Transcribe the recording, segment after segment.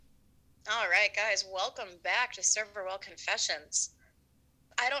All right, guys, welcome back to Serverwell Confessions.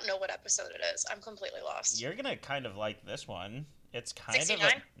 I don't know what episode it is. I'm completely lost. You're gonna kind of like this one. It's kind of a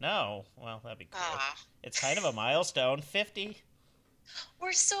 69? no. Well, that'd be cool. Ah, It's kind of a milestone, 50,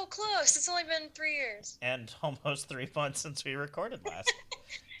 we're so close. It's only been 3 years. and almost 3 months since we recorded last.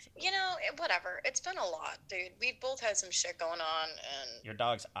 Whatever. It's been a lot, dude. We've both had some shit going on, and Your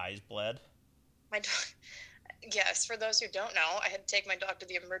dog's eyes bled. my dog. Yes, for those who don't know, I had to take my dog to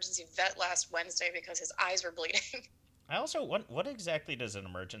the emergency vet last Wednesday because his eyes were bleeding. I also what exactly does an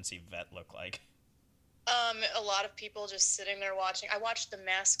emergency vet look like? A lot of people just sitting there watching. I watched The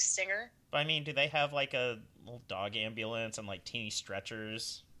Masked Singer. But I mean, do they have like a little dog ambulance and like teeny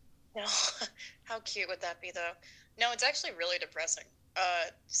stretchers? No, how cute would that be, though? No, it's actually really depressing.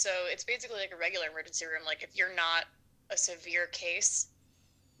 So it's basically like a regular emergency room. Like if you're not a severe case,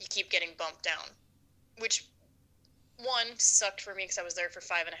 you keep getting bumped down, which one sucked for me because I was there for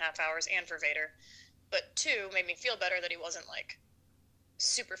 5.5 hours and for Vader, but two made me feel better that he wasn't like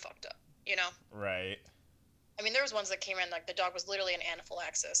super fucked up. You know? Right. I mean, there was ones that came in like the dog was literally in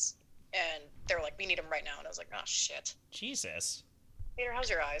anaphylaxis, and they were like, "We need him right now," and I was like, "Oh shit." Jesus. Vader, how's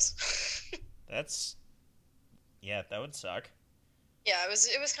your eyes? That's yeah, that would suck. Yeah, it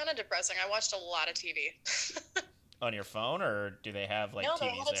was kind of depressing. I watched a lot of TV. On your phone, or do they have like No, they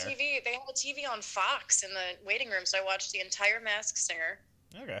TVs had a there? TV. They had a TV on Fox in the waiting room, so I watched the entire Masked Singer,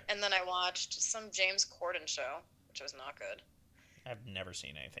 Okay. and then I watched some James Corden show, which was not good. I've never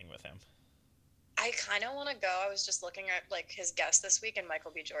seen anything with him. I kind of want to go. I was just looking at like his guest this week, and Michael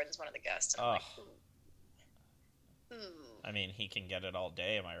B. Jordan's one of the guests, and I'm Oh, like, ooh, ooh. I mean, he can get it all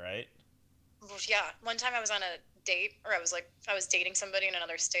day. Am I right? Well, yeah. One time I was on a date, or I was dating somebody in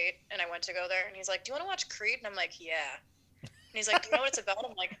another state, and I went to go there, and he's like, "Do you want to watch Creed?" And I'm like, "Yeah." And he's like, "Do you know what it's about?"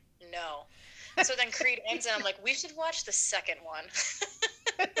 I'm like, "No." So then Creed ends, and I'm like, "We should watch the second one."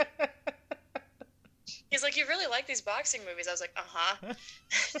 He's like, "You really like these boxing movies?" I was like, "Uh-huh."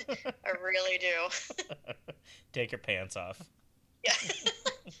 I really do. Take your pants off. Yeah.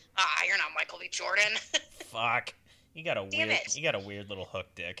 You're not Michael B. Jordan. Fuck. You got a Damn weird. it. You got a weird little hook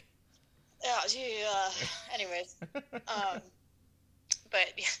dick. Yeah. Anyways,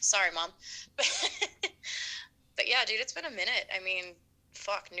 but yeah, sorry, mom. But but yeah, dude, it's been a minute. I mean,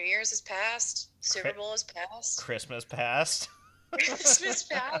 fuck, New Year's has passed. Super Cri- Bowl has passed. Christmas past. Christmas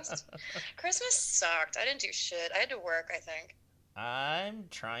passed. Christmas sucked. I didn't do shit. I had to work, I think. I'm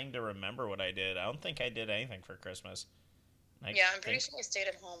trying to remember what I did. I don't think I did anything for Christmas. I Yeah, I'm pretty think sure I stayed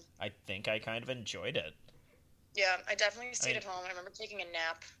at home. I think I kind of enjoyed it. Yeah, I definitely I stayed mean, at home. I remember taking a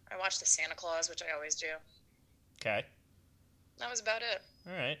nap. I watched the Santa Claus, which I always do. okay, That was about it.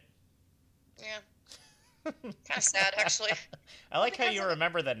 all right. Yeah, kind of sad actually. I Well, like how because you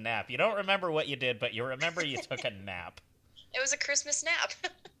remember the nap. You don't remember what you did, but you remember you took a nap. it was a Christmas nap.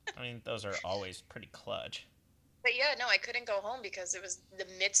 I mean, those are always pretty clutch. But yeah, no, I couldn't go home because it was the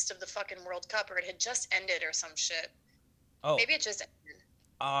midst of the fucking World Cup, or it had just ended, or some shit. Oh, Maybe it just ended.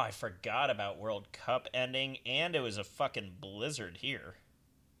 I forgot about World Cup ending, and it was a fucking blizzard here.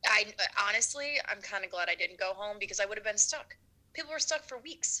 I honestly, I'm kind of glad I didn't go home because I would have been stuck. People were stuck for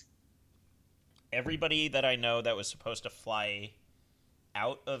weeks. Everybody that I know that was supposed to fly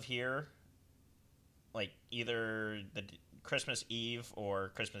out of here, like either the Christmas Eve or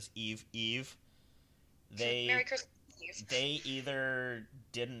Christmas Eve Eve, Merry they Christmas Eve. they either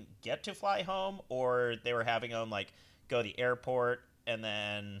didn't get to fly home or they were having them like go to the airport and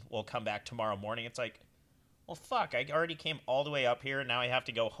then we'll come back tomorrow morning. It's like, well, fuck, I already came all the way up here. Now I have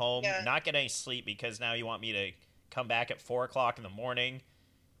to go home, Yeah, not get any sleep because now you want me to come back at 4 o'clock in the morning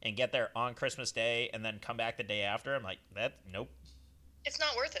and get there on Christmas Day and then come back the day after. I'm like, that, nope. it's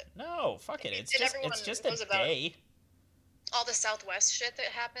not worth it. No, fuck it. And everyone It's just a knows about day. all the Southwest shit that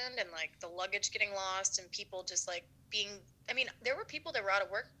happened, and like the luggage getting lost, and people just like being. I mean, there were people that were out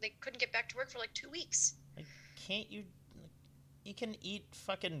of work. They couldn't get back to work for like 2 weeks. Like, can't you? You can eat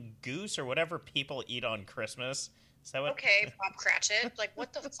fucking goose or whatever people eat on Christmas. Is that what? Okay, Bob Cratchit. Like,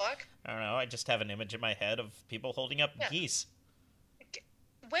 what the fuck? I don't know. I just have an image in my head of people holding up Yeah. geese.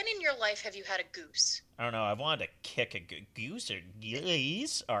 When in your life have you had a goose? I don't know. I wanted to kick a goose or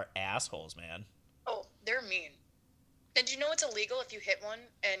geese are assholes, man. Oh, they're mean. And do you know it's illegal if you hit one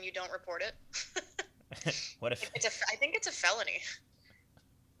and you don't report it? What if I think it's a felony.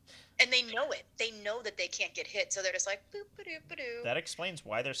 And they know it. They know that they can't get hit, so they're just like boop ba doo ba doo. that explains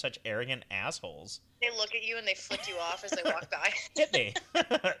why they're such arrogant assholes? They look at you and they flick you off as they walk by. Hit me,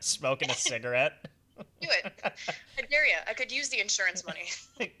 smoking a cigarette. Do it. I dare you. I could use the insurance money.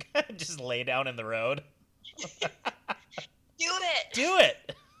 Just lay down in the road. Do it. Do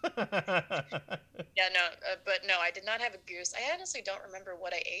it. Yeah, no, but no, I did not have a goose. I honestly don't remember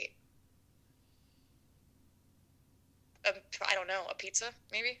what I ate. I don't know, a pizza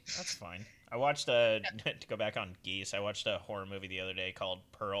maybe. That's fine. I watched to go back on geese. I watched a horror movie the other day called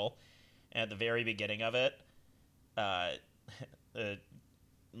Pearl, and at the very beginning of it, uh, the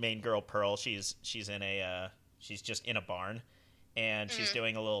main girl Pearl, she's in a she's just in a barn, and she's Mm-hmm.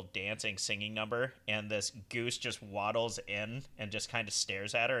 doing a little dancing singing number, and this goose just waddles in and just kind of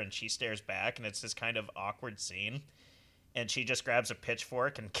stares at her, and she stares back, and it's this kind of awkward scene, and she just grabs a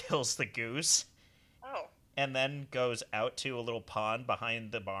pitchfork and kills the goose, Oh. and then goes out to a little pond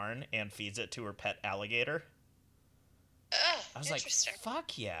behind the barn and feeds it to her pet alligator. I was like, Interesting.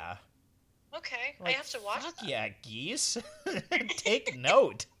 fuck yeah. Okay, I Like, have to watch fuck that. yeah, geese. Take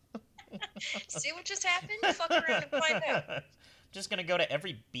note. See what just happened? Fuck around and find out. Just gonna go to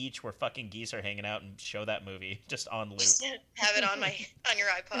every beach where fucking geese are hanging out and show that movie just on loop. Just have it on your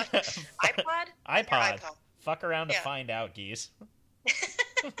iPod. iPod? Your iPod. iPod. Fuck around to Yeah. find out, geese.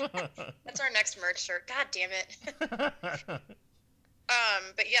 That's our next merch shirt. God damn it.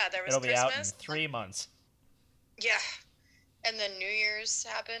 But yeah, there was It'll be out in Christmas. 3 months. Yeah. And then New Year's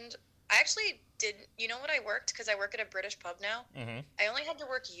happened. I actually did. You know what I worked? Because I work at a British pub now. Mm-hmm. I only had to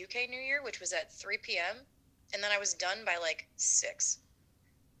work UK New Year, which was at 3 p.m. And then I was done by like 6.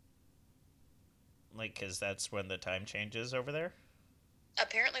 Like, because that's when the time changes over there?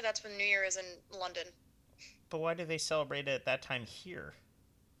 Apparently, that's when New Year is in London. But why do they celebrate it at that time here?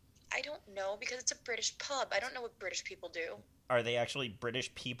 I don't know because it's a British pub. I don't know what British people do. Are they actually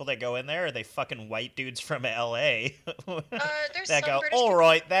British people that go in there? Or are they fucking white dudes from LA There's that some go, British all people.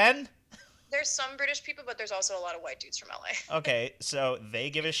 right then? There's some British people, but there's also a lot of white dudes from LA. Okay, so they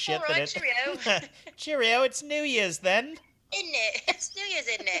give a shit All that right, it... cheerio. Cheerio, it's New Year's then. Isn't it? It's New Year's,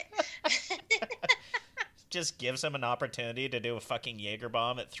 isn't it? Just gives them an opportunity to do a fucking Jaeger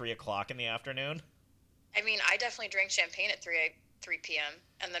bomb at 3 o'clock in the afternoon. I mean, I definitely drank champagne at 3 p.m.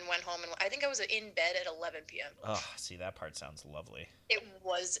 and then went home, and I think I was in bed at 11 p.m. Oh, see, that part sounds lovely. It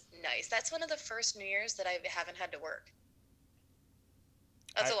was nice. That's one of the first New Year's that I haven't had to work.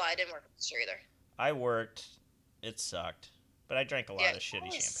 That's a lie. I didn't work this year either. I worked. It sucked. But I drank a lot Yeah, of it shitty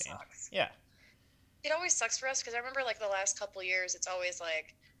always champagne. sucks. Yeah. It always sucks for us because I remember like the last couple years, it's always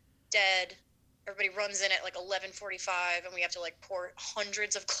like dead. Everybody runs in at like 11:45, and we have to like pour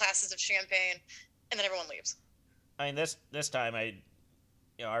hundreds of glasses of champagne, and then everyone leaves. I mean, this time,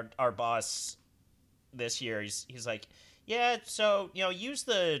 our boss this year, he's like, yeah, so,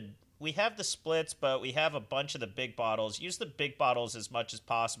 we have the splits, but we have a bunch of the big bottles. Use the big bottles as much as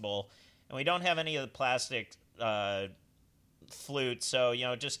possible, and we don't have any of the plastic flutes, so,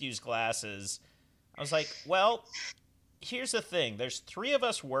 just use glasses. I was like, well, here's the thing. There's 3 of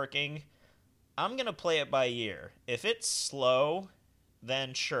us working. I'm going to play it by ear. If it's slow,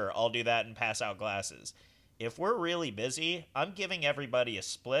 then sure, I'll do that and pass out glasses. If we're really busy, I'm giving everybody a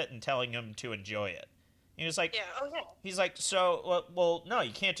split and telling them to enjoy it. And he's like, Yeah. Oh yeah. he's like, so, well, no,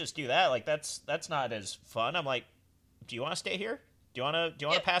 you can't just do that. Like, that's not as fun. I'm like, do you want to stay here? Do you want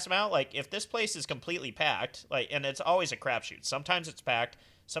to pass them out? Like, if this place is completely packed, like, and it's always a crapshoot. Sometimes it's packed,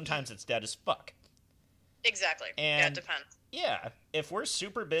 sometimes it's dead as fuck. Exactly. And yeah, it depends. yeah, if we're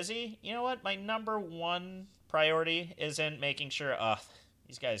super busy, you know what? My number one priority isn't making sure,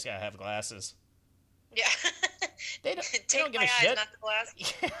 these guys gotta have glasses. Yeah. They don't Take give my a eyes, shit. not the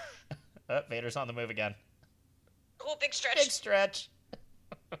glass. Oh, Vader's on the move again. Cool, big stretch. Big stretch.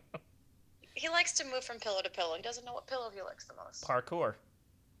 He likes to move from pillow to pillow. He doesn't know what pillow he likes the most. Parkour.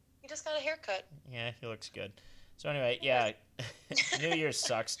 He just got a haircut. Yeah, he looks good. So anyway, yeah, New Year's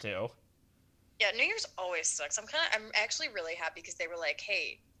sucks too. Yeah, New Year's always sucks. I'm actually really happy because they were like,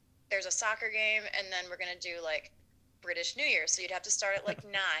 hey, there's a soccer game, and then we're gonna do like British New Year, so you'd have to start at like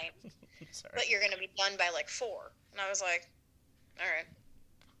 9, Sorry. but you're gonna be done by like 4. And I was like, all right,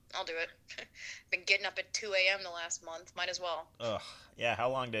 I'll do it. Been getting up at 2 a.m. the last month. Might as well. Ugh. Yeah, how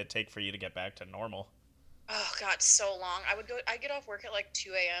long did it take for you to get back to normal? Oh God, so long. I'd get off work at like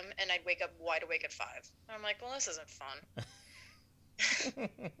 2 a.m. and I'd wake up wide awake at 5. And I'm like, well, this isn't fun.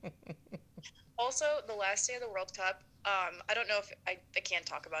 Also, the last day of the World Cup, I don't know if I can't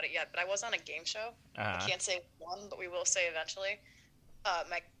talk about it yet, but I was on a game show. Uh-huh. I can't say one, but we will say eventually.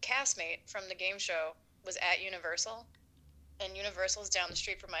 My castmate from the game show was at Universal, and Universal's down the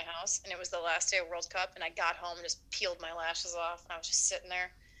street from my house, and it was the last day of World Cup, and I got home and just peeled my lashes off, and I was just sitting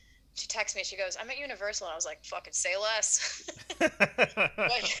there. She texted me, she goes, I'm at Universal, and I was like, fucking say less.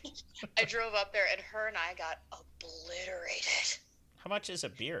 Like, I drove up there, and her and I got obliterated. How much is a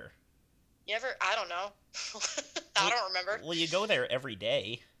beer? You ever, I don't know. I don't remember. Well, you go there every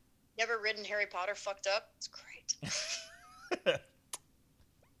day. You ever ridden Harry Potter fucked up? It's great.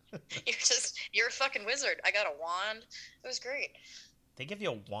 You're a fucking wizard. I got a wand. It was great. They give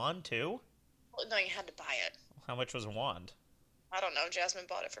you a wand too? Well, no, you had to buy it. How much was a wand? I don't know. Jasmine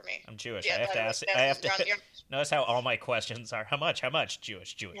bought it for me. I'm Jewish. Yeah, I have by to the way, ask. I have Jasmine, to notice how all my questions are. How much? How much?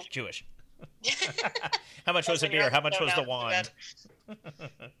 Jewish. yeah. Jewish. Jewish. How much was a Jasmine, you're beer? on How the much show was now. the wand?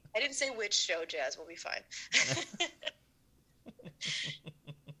 I didn't say which show, Jazz. We'll be fine.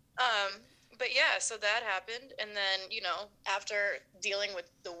 Um, but yeah, so that happened, and then after dealing with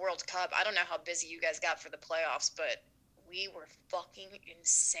the World Cup, I don't know how busy you guys got for the playoffs, but we were fucking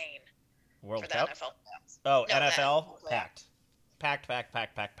insane for World the Cup? NFL playoffs. Oh, No, the NFL? NFL playoffs. Packed. Packed, packed,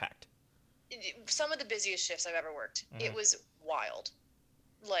 packed, packed, packed. Some of the busiest shifts I've ever worked. Mm-hmm. It was wild.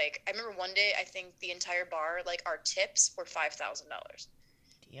 Like, I remember one day, I think the entire bar, like, our tips were $5,000.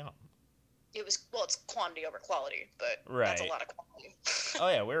 Damn. It was, well, it's quantity over quality, but that's a Right. lot of quantity. Oh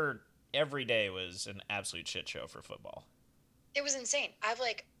yeah, every day was an absolute shit show for football. It was insane.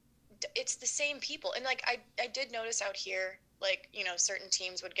 It's the same people. And, like, I did notice out here, like, certain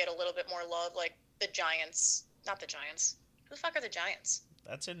teams would get a little bit more love, like the Giants. Not the Giants. Who the fuck are the Giants?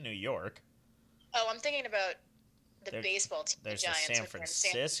 That's in New York. Oh, I'm thinking about the baseball team, the There's Giants. the San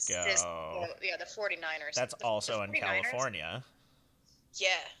Francisco. Yeah, the 49ers. That's also in 49ers? California. Yeah,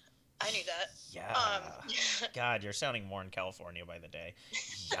 I knew that. Yeah. God, you're sounding more in California by the day.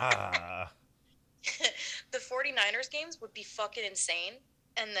 Yeah. The 49ers games would be fucking insane.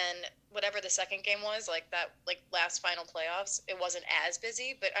 And then whatever the second game was, like that, like last final playoffs, it wasn't as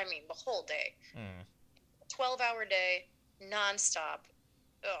busy, but I mean, the whole day. 12-hour day, nonstop.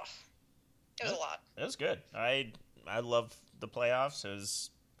 Ugh. It was a lot. It was good. I love the playoffs.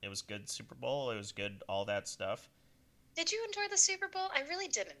 It was good Super Bowl. It was good all that stuff. Did you enjoy the Super Bowl? I really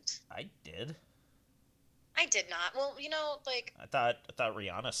didn't. I did. I did not. Well, like I thought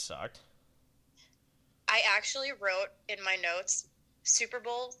Rihanna sucked. I actually wrote in my notes, Super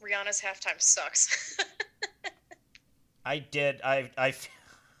Bowl, Rihanna's halftime sucks. I did. I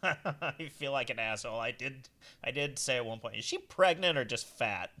feel like an asshole. I did say at one point, is she pregnant or just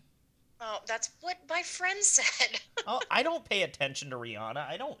fat? Oh, that's what my friend said. Oh, I don't pay attention to Rihanna.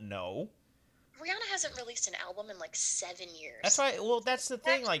 I don't know. Rihanna hasn't released an album in like 7 years. That's right. Well, that's the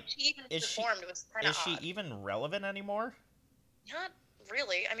thing. Like, she even performed was kind of odd. Is she even relevant anymore? Not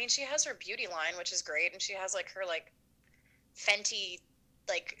really. I mean, she has her beauty line, which is great, and she has like her like Fenty,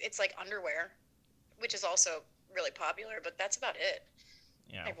 like it's like underwear, which is also really popular. But that's about it.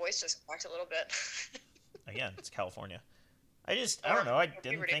 Yeah. My voice just cracked a little bit. Again, it's California. I don't know. I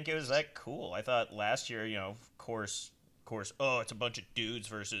didn't think it was that cool. I thought last year, of course, oh, it's a bunch of dudes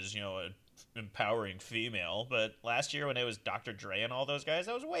versus, an empowering female. But last year when it was Dr. Dre and all those guys,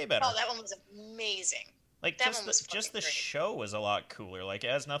 that was way better. Oh, that one was amazing. Like, just the show was a lot cooler. Like, it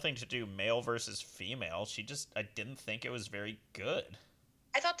has nothing to do male versus female. I didn't think it was very good.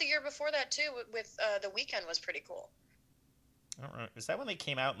 I thought the year before that, too, with The Weeknd was pretty cool. I don't know. Is that when they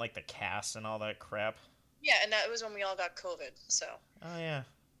came out in, like, the cast and all that crap? Yeah, and that was when we all got COVID, so. Oh, yeah.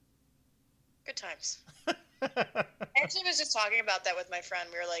 Good times. I actually was just talking about that with my friend.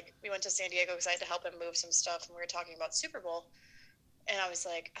 We went to San Diego because I had to help him move some stuff, and we were talking about Super Bowl. And I was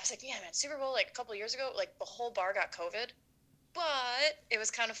like, yeah, man, Super Bowl, like, a couple of years ago, like, the whole bar got COVID. But it was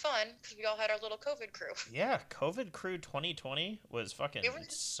kind of fun because we all had our little COVID crew. Yeah, COVID crew 2020 was fucking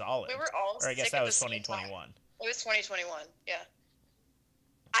solid. We were all Or I guess that was 2021. It was 2021, yeah.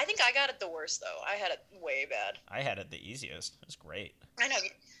 I think I got it the worst, though. I had it way bad. I had it the easiest. It was great. I know.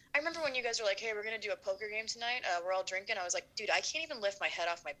 I remember when you guys were like, hey, we're going to do a poker game tonight. We're all drinking. I was like, dude, I can't even lift my head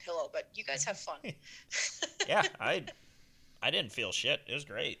off my pillow, but you guys have fun. Yeah, I didn't feel shit. It was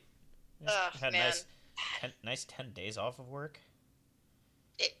great. Had man. Nice 10 days off of work.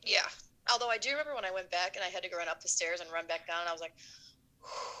 Yeah. Although I do remember when I went back and I had to go run up the stairs and run back down, and I was like,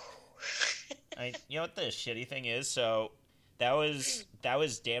 you know what the shitty thing is? So that was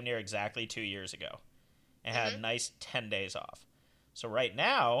damn near exactly 2 years ago. I had a nice 10 days off. So right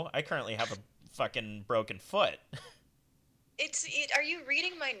now, I currently have a fucking broken foot. Are you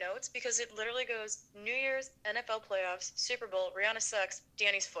reading my notes? Because it literally goes New Year's, NFL playoffs, Super Bowl, Rihanna sucks,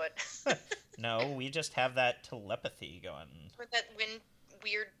 Danny's foot. No, we just have that telepathy going. With that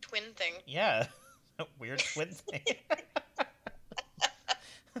weird twin thing. Yeah, weird twin thing.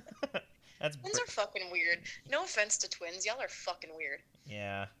 Twins are fucking weird. No offense to twins, y'all are fucking weird.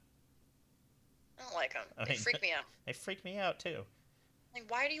 Yeah. I don't like them. They freak me out. They freak me out too. Like,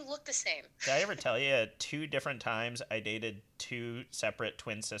 why do you look the same? Did I ever tell you 2 different times I dated 2 separate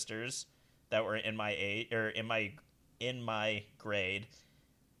twin sisters that were in my in my grade?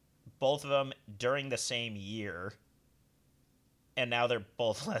 Both of them during the same year, and now they're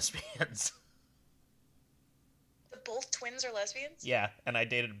both lesbians. Both twins are lesbians? Yeah, and I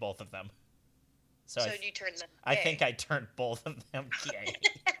dated both of them. So you turned them gay. I think I turned both of them gay.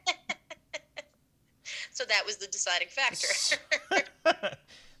 So that was the deciding factor.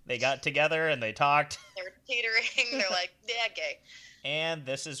 They got together and they talked. They were teetering. They're like, yeah, gay. And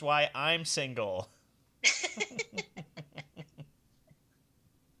this is why I'm single.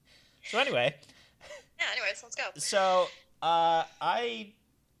 So anyway. Yeah, anyways, let's go. So I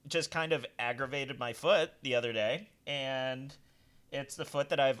just kind of aggravated my foot the other day, and it's the foot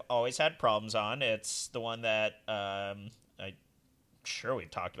that I've always had problems on. It's the one that I'm sure we've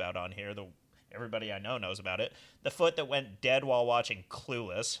talked about on here. Everybody I know knows about it. The foot that went dead while watching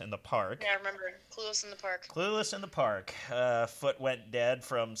Clueless in the park. Yeah, I remember Clueless in the park. Clueless in the park. Foot went dead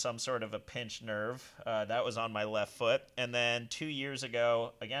from some sort of a pinched nerve. That was on my left foot. And then 2 years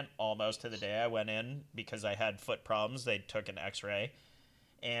ago, again, almost to the day, I went in because I had foot problems. They took an x-ray,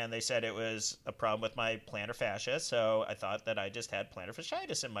 and they said it was a problem with my plantar fascia. So I thought that I just had plantar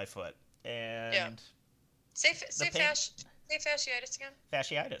fasciitis in my foot. And yeah. Say fasciitis again.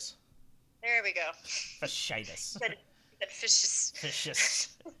 Fasciitis. There we go. Fasciitis. Fishes.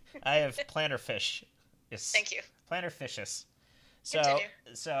 Fishes. I have plantar fish. Yes. Thank you. Plantar fishes. Continue.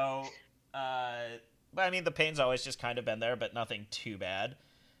 But I mean, the pain's always just kind of been there, but nothing too bad.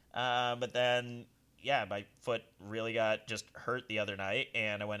 But then, yeah, my foot really got just hurt the other night,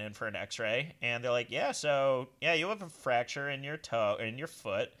 and I went in for an x-ray, and they're like, you have a fracture in your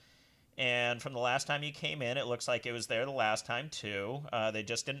foot. And from the last time you came in, it looks like it was there the last time, too. They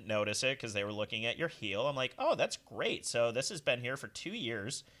just didn't notice it because they were looking at your heel. I'm like, oh, that's great. So this has been here for 2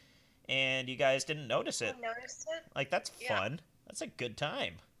 years, and you guys didn't notice it. I noticed it? Like, that's fun. That's a good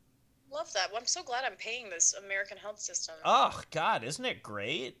time. Love that. Well, I'm so glad I'm paying this American health system. Oh, God, isn't it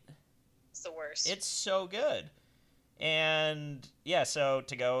great? It's the worst. It's so good. And yeah, so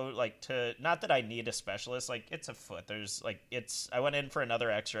to go not that I need a specialist, like it's a foot. I went in for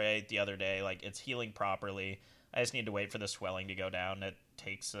another x-ray the other day, like it's healing properly. I just need to wait for the swelling to go down. It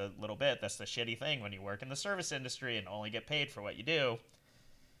takes a little bit. That's the shitty thing when you work in the service industry and only get paid for what you do,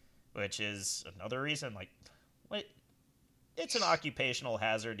 which is another reason, it's an occupational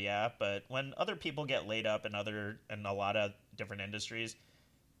hazard, yeah, but when other people get laid up in a lot of different industries,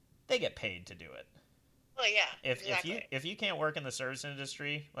 they get paid to do it. Well, yeah, exactly. If you can't work in the service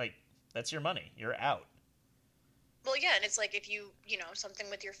industry, that's your money. You're out. Well, yeah, and it's like if you something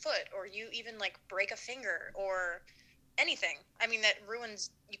with your foot, or you even break a finger or anything. I mean, that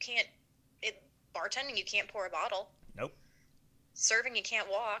ruins. Bartending, you can't pour a bottle. Nope. Serving, you can't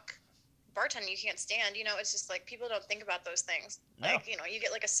walk. Bartending, you can't stand. It's just people don't think about those things. No. You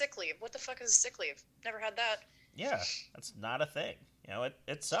get a sick leave. What the fuck is a sick leave? Never had that. Yeah, that's not a thing.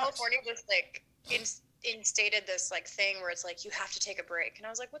 It sucks. California just instated this thing where it's you have to take a break, and I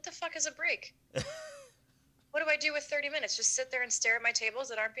was like, what the fuck is a break? What do I do with 30 minutes? Just sit there and stare at my tables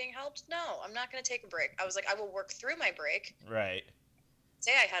that aren't being helped? No, I'm not going to take a break. I was like, I will work through my break. Right.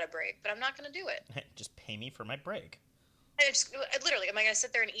 Say I had a break, but I'm not going to do it. Just pay me for my break. Literally, am I going to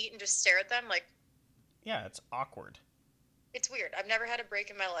sit there and eat and just stare at them? Yeah, it's awkward. It's weird. I've never had a break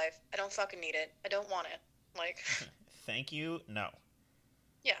in my life. I don't fucking need it. I don't want it. Thank you. No.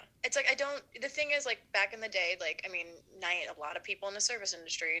 Yeah. It's the thing is, back in the day, a lot of people in the service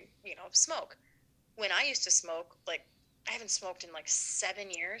industry, smoke. When I used to smoke, I haven't smoked in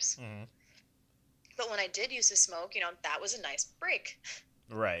 7 years. Mm-hmm. But when I did used to smoke, that was a nice break.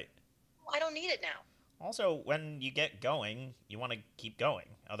 Right. I don't need it now. Also, when you get going, you want to keep going.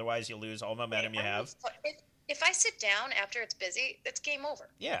 Otherwise, you lose all momentum you have. If I sit down after it's busy, it's game over.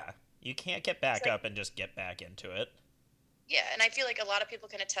 Yeah. You can't get back up and just get back into it. Yeah, and I feel like a lot of people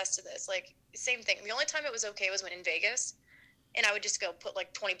can attest to this. Same thing. The only time it was okay was when in Vegas, and I would just go put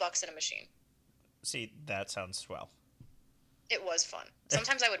 $20 in a machine. See, that sounds swell. It was fun.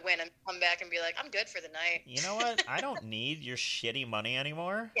 Sometimes I would win and come back and be like, I'm good for the night. You know what? I don't need your shitty money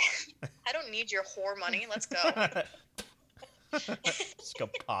anymore. I don't need your whore money. Let's go. Just go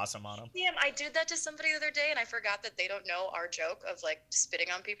possum on them. Damn, I did that to somebody the other day, and I forgot that they don't know our joke of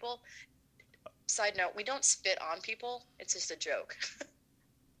spitting on people. Side note, we don't spit on people. It's just a joke.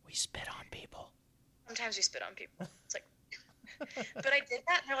 We spit on people. Sometimes we spit on people. It's but I did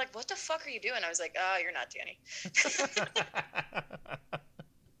that, and they're like, what the fuck are you doing? I was like, oh, you're not Danny.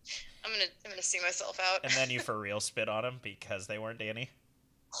 I'm gonna see myself out. And then you for real spit on them because they weren't Danny?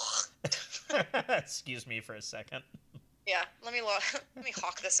 Excuse me for a second. Yeah, let me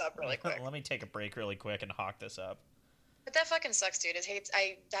hawk this up really quick. Let me take a break really quick and hawk this up. But that fucking sucks, dude.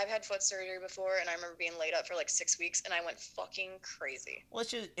 I've had foot surgery before, and I remember being laid up for 6 weeks, and I went fucking crazy. Well,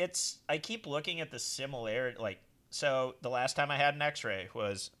 I keep looking at the similarity, so the last time I had an x-ray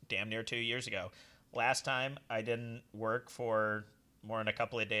was damn near 2 years ago. Last time I didn't work for more than a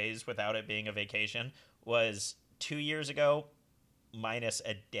couple of days without it being a vacation was 2 years ago minus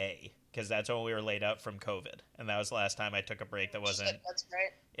a day. because that's when we were laid up from COVID, and that was the last time I took a break that wasn't. Shit, that's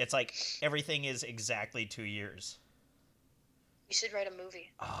right. It's like everything is exactly 2 years. You should write a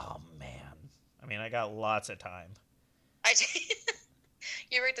movie. Oh man, I mean, I got lots of time. I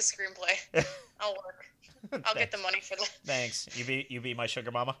You write the screenplay. I'll work. I'll get the money for that. Thanks. You be my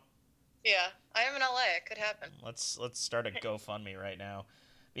sugar mama. Yeah, I am in LA. It could happen. Let's start a GoFundMe right now.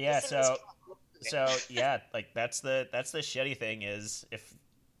 But yeah, so yeah, like that's the shitty thing is if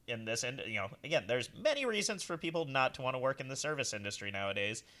in this again, there's many reasons for people not to want to work in the service industry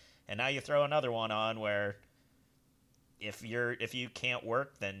nowadays, and now you throw another one on where if you can't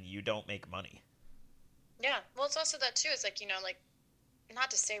work, then you don't make money. Yeah, well, it's also that too. It's like like not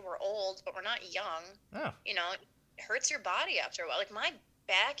to say we're old, but we're not young. Oh. It hurts your body after a while. Like my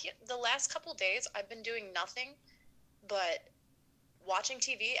back, the last couple days, I've been doing nothing but watching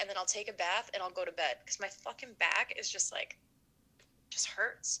TV, and then I'll take a bath and I'll go to bed because my fucking back is just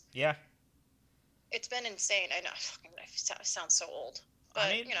hurts. Yeah. It's been insane. I know. I sound so old. But,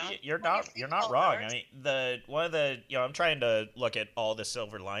 I mean, you're not wrong. I mean, I'm trying to look at all the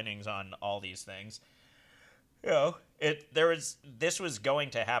silver linings on all these things. This was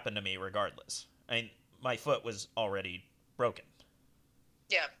going to happen to me regardless. I mean, my foot was already broken.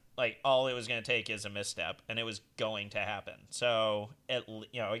 Yeah. Like, all it was going to take is a misstep, and it was going to happen. So,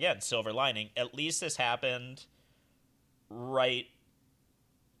 again, silver lining. At least this happened right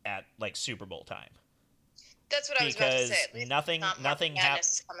at, like, Super Bowl time. That's what I was about to say. At least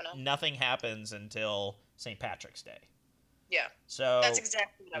nothing happens until St. Patrick's Day. Yeah. So that's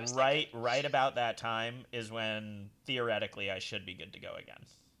exactly what I was thinking. Right about that time is when theoretically I should be good to go again.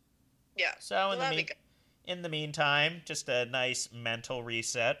 Yeah. So in the meantime, just a nice mental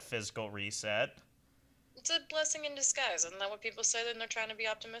reset, physical reset. It's a blessing in disguise, isn't that what people say when they're trying to be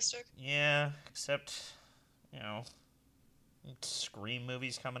optimistic? Yeah, except Scream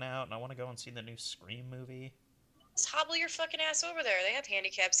movie's coming out, and I want to go and see the new Scream movie. Just hobble your fucking ass over there. They have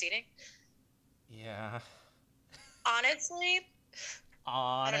handicap seating. Yeah. Honestly.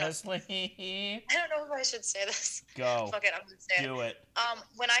 I don't know if I should say this. Go. Fuck it, I'm gonna say it. Do it.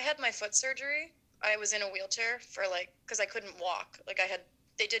 When I had my foot surgery, I was in a wheelchair for because I couldn't walk.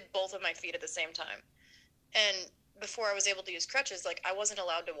 They did both of my feet at the same time, and before I was able to use crutches, I wasn't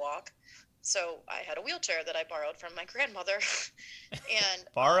allowed to walk. So I had a wheelchair that I borrowed from my grandmother, and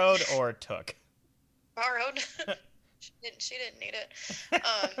borrowed or took. Borrowed. she didn't need it.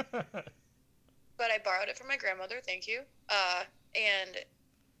 But I borrowed it from my grandmother. Thank you. And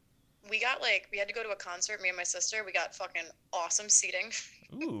we got we had to go to a concert. Me and my sister. We got fucking awesome seating.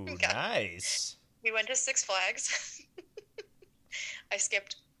 Ooh, nice. We went to Six Flags. I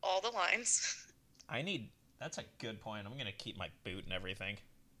skipped all the lines. That's a good point. I'm gonna keep my boot and everything.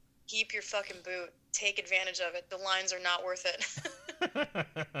 Keep your fucking boot. Take advantage of it. The lines are not worth it.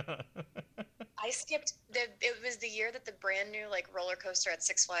 I skipped. It was the year that the brand new roller coaster at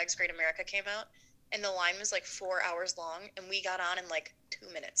Six Flags Great America came out, and the line was 4 hours long, and we got on in 2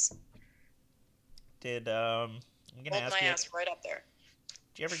 minutes. I'm gonna ask my you. Ass right up there.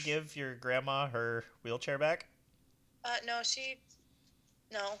 Did you ever give your grandma her wheelchair back? No.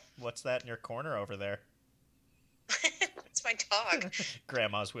 What's that in your corner over there? It's my dog.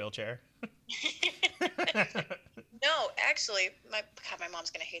 Grandma's wheelchair. No, actually, my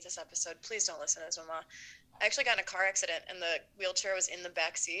mom's gonna hate this episode. Please don't listen to this, Mama. I actually got in a car accident, and the wheelchair was in the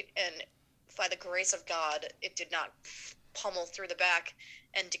back seat, and by the grace of God, it did not pummel through the back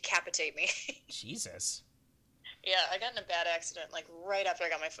and decapitate me. Jesus. Yeah, I got in a bad accident, right after I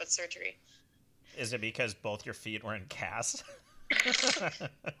got my foot surgery. Is it because both your feet were in casts?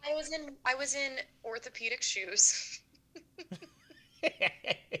 I was in orthopedic shoes.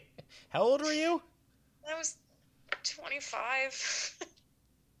 How old were you? I was 25.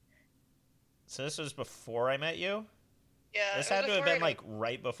 So this was before I met you? Yeah. This had to have been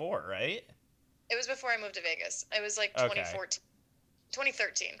right before, right? It was before I moved to Vegas. It was 2014.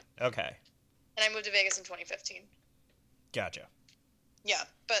 2013. Okay. And I moved to Vegas in 2015. Gotcha. Yeah,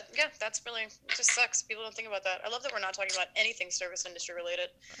 but yeah, that's really, it just sucks. People don't think about that. I love that we're not talking about anything service industry related.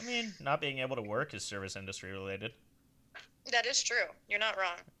 I mean, not being able to work is service industry related. That is true. You're not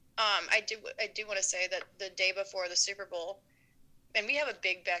wrong. I do want to say that the day before the Super Bowl, and we have a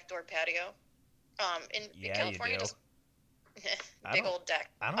big backdoor patio. In California, you do. Big old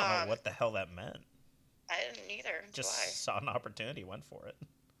deck. I don't know what the hell that meant. I didn't either. Just saw an opportunity, went for it.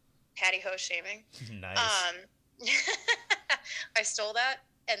 Patty-ho shaming. Nice. I stole that,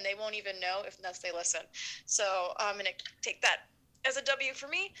 and they won't even know unless they listen. So I'm gonna take that as a W for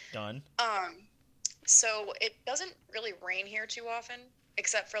me. Done. So it doesn't really rain here too often,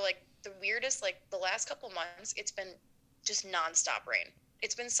 except for the weirdest, the last couple months, it's been just nonstop rain.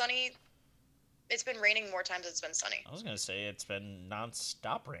 It's been sunny. It's been raining more times than it's been sunny. I was gonna say it's been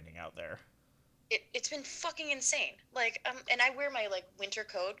non-stop raining out there. It's been fucking insane. Like, and I wear my like winter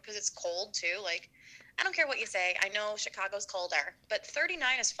coat because it's cold too. Like, I don't care what you say. I know Chicago's colder, but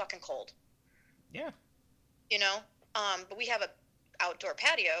 39 is fucking cold. Yeah. You know. But we have a outdoor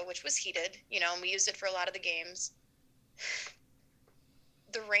patio which was heated. You know, and we used it for a lot of the games.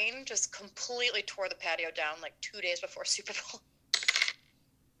 The rain just completely tore the patio down like 2 days before Super Bowl.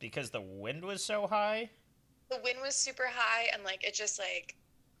 Because the wind was so high. The wind was super high, and like it just like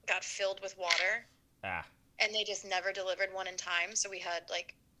got filled with water. Ah. And they just never delivered one in time. So we had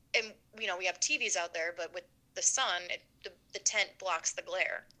like, and you know, we have TVs out there, but with the sun, the tent blocks the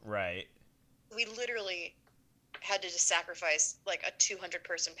glare. Right. We literally had to just sacrifice like a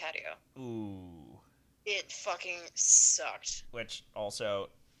 200-person patio. Ooh. It fucking sucked. Which also,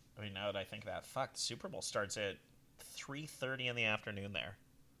 I mean, now that I think of that, fuck, the Super Bowl starts at 3:30 in the afternoon there.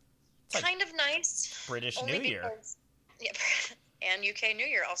 It's kind of nice. British New Year. Because, yeah, and UK New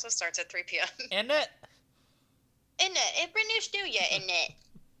Year also starts at 3 p.m. Isn't it? Isn't it? British New Year, isn't it?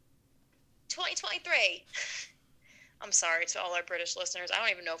 2023. I'm sorry to all our British listeners. I don't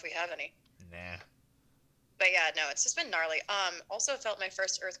even know if we have any. Nah. But yeah, no, it's just been gnarly. Also felt my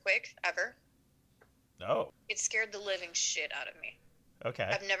first earthquake ever. Oh. It scared the living shit out of me. Okay.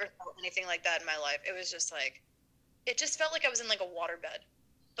 I've never felt anything like that in my life. It was just like, it just felt like I was in like a waterbed,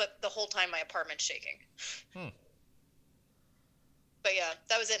 but the whole time my apartment's shaking. But yeah,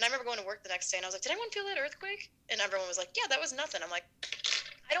 that was it. And I remember going to work the next day and I was like, did anyone feel that earthquake? And everyone was like, yeah, that was nothing. I'm like,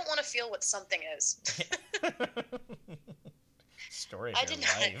 I don't want to feel what something is. Story of your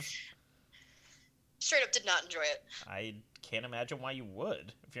life. Straight up did not enjoy it. I can't imagine why you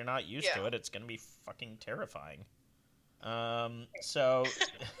would. If you're not used to it, it's going to be fucking terrifying. So...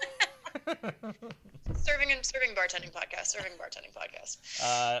 Serving bartending podcast.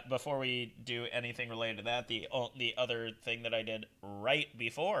 Before we do anything related to that, the other thing that I did right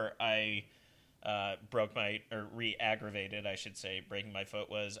before I re-aggravated, I should say, breaking my foot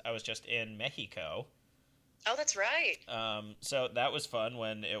was I was just in Mexico. Oh, that's right. So that was fun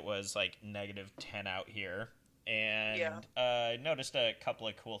when it was like -10 out here, and I noticed a couple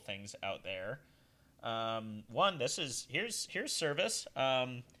of cool things out there. One, here's service.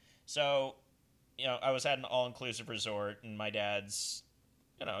 So, you know, I was at an all-inclusive resort, and my dad's,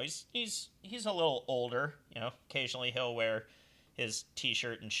 you know, he's a little older. You know, occasionally he'll wear his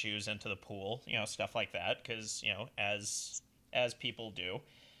t-shirt and shoes into the pool, you know, stuff like that, because, you know, as people do.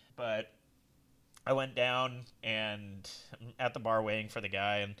 But I went down and I'm at the bar waiting for the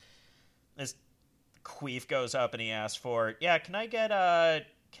guy, and this queef goes up and he asks for, can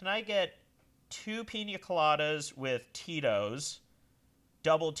I get 2 pina coladas with Tito's,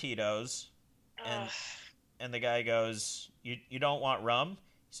 double Tito's, and the guy goes, you don't want rum?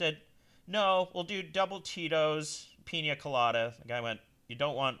 He said, no, we'll do double Tito's, pina colada. The guy went, you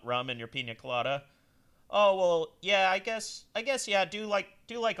don't want rum in your pina colada? Oh, well, yeah, I guess, yeah, do like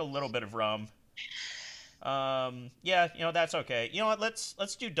a little bit of rum. Yeah, you know, that's okay. You know what,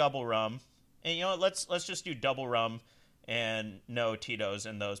 let's do double rum. And you know what, let's just do double rum and no Tito's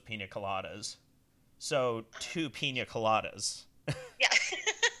in those pina coladas. So 2 pina coladas. Yeah.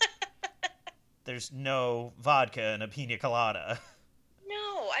 There's no vodka in a pina colada.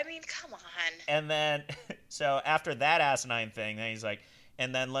 No, I mean, come on. And then, so after that asinine thing, then he's like,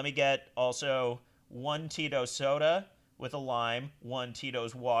 and then let me get also 1 Tito soda with a lime, 1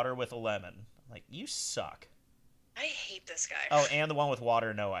 Tito's water with a lemon. I'm like, you suck. I hate this guy. Oh, and the one with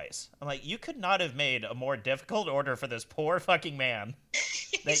water, no ice. I'm like, you could not have made a more difficult order for this poor fucking man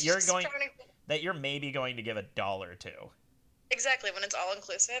that you're maybe going to give $1 to. Exactly, when it's all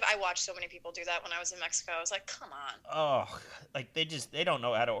inclusive. I watched so many people do that when I was in Mexico. I was like, come on. Oh, like they don't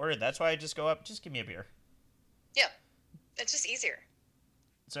know how to order. That's why I just go up, just give me a beer. Yeah, it's just easier.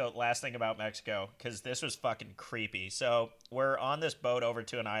 So last thing about Mexico, because this was fucking creepy. So we're on this boat over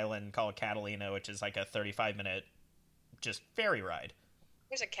to an island called Catalina, which is like a 35-minute just ferry ride.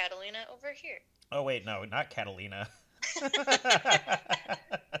 There's a Catalina over here. Oh, wait, no, not Catalina.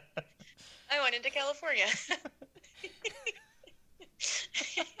 I went into California.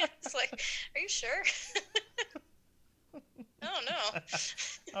 It's like, are you sure? Oh, no.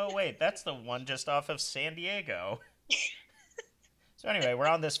 Oh, wait, that's the one just off of San Diego. So anyway, we're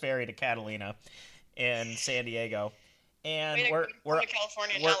on this ferry to Catalina in San Diego. And we're to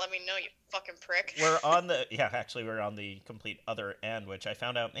California and not let me know, you fucking prick. We're on the complete other end, which I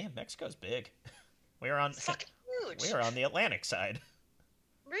found out, man, Mexico's big. It's fucking huge. We were on the Atlantic side.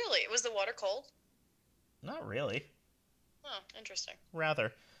 Really? Was the water cold? Not really. Oh, interesting.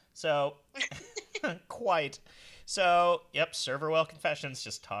 Rather. So Quite. So, yep, server well confessions,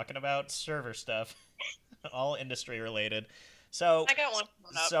 just talking about server stuff, all industry related. So, I got one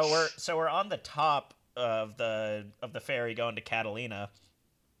coming up. we're on the top of the ferry going to Catalina,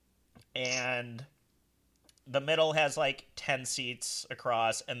 and the middle has like 10 seats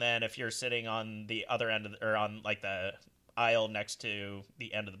across, and then if you're sitting on the other end of or on like the aisle next to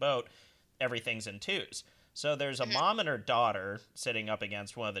the end of the boat, everything's in twos. So there's a mom and her daughter sitting up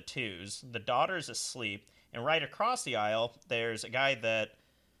against one of the twos. The daughter's asleep, and right across the aisle, there's a guy that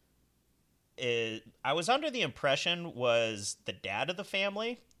I was under the impression was the dad of the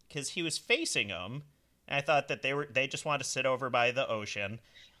family because he was facing them, and I thought that they just wanted to sit over by the ocean,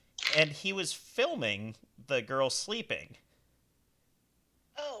 and he was filming the girl sleeping.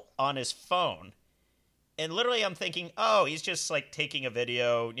 Oh. On his phone. And literally I'm thinking, oh, he's just like taking a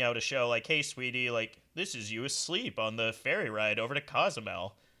video, to show like, hey, sweetie, like this is you asleep on the ferry ride over to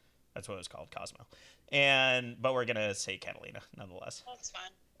Cozumel. That's what it was called, Cozumel. But we're gonna say Catalina nonetheless. That's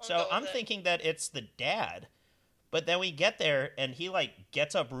fine. So I'm thinking that it's the dad. But then we get there and he like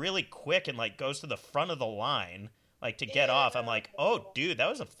gets up really quick and like goes to the front of the line like to get off. I'm like, oh dude, that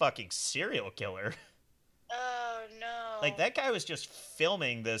was a fucking serial killer. Oh no. Like that guy was just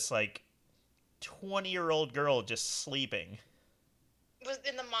filming this like 20-year-old girl just sleeping.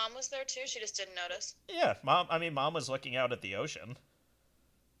 And the mom was there too? She just didn't notice? Yeah, mom was looking out at the ocean.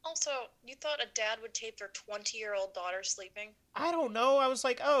 Also, you thought a dad would tape their 20-year-old daughter sleeping? I don't know. I was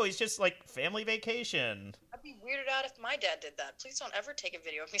like, oh, he's just like family vacation. I'd be weirded out if my dad did that. Please don't ever take a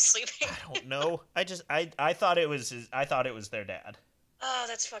video of me sleeping. I don't know. I thought it was their dad. Oh,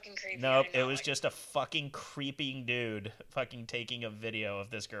 that's fucking creepy. Nope, it was just a fucking creeping dude fucking taking a video of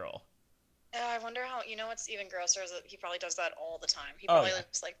this girl. I wonder how, what's even grosser is that he probably does that all the time. He probably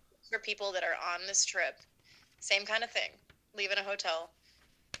looks like, for people that are on this trip, same kind of thing. Leaving a hotel,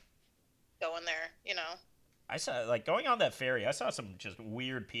 going there, I saw, like, going on that ferry, I saw some just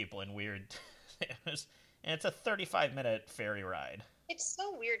weird people and weird... and it's a 35-minute ferry ride. It's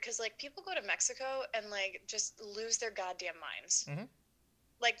so weird, because, like, people go to Mexico and, like, just lose their goddamn minds. Mm-hmm.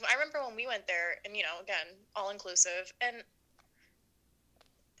 Like, I remember when we went there, and, again, all-inclusive, and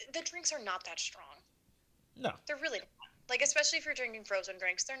the drinks are not that strong. No. They're really not. Like, especially if you're drinking frozen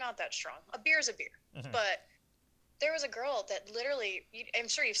drinks, they're not that strong. A beer's a beer. Mm-hmm. But there was a girl that literally, I'm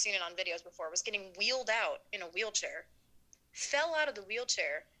sure you've seen it on videos before, was getting wheeled out in a wheelchair, fell out of the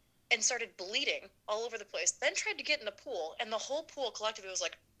wheelchair, and started bleeding all over the place, then tried to get in the pool, and the whole pool collectively was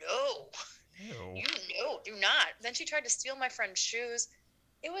like, no. Ew. Do not. Then she tried to steal my friend's shoes.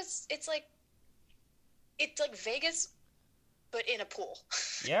 It's like Vegas, but in a pool.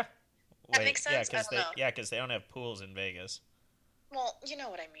 Yeah. That makes sense? Yeah, I don't know. Yeah, because they don't have pools in Vegas. Well, you know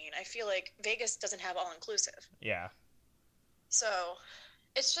what I mean. I feel like Vegas doesn't have all-inclusive. Yeah. So,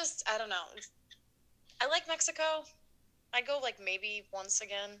 it's just, I don't know. I like Mexico. I go, like, maybe once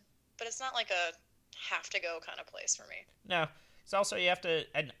again. But it's not like a have-to-go kind of place for me. No. It's also, you have to...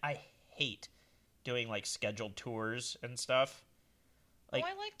 And I hate doing, like, scheduled tours and stuff. Like,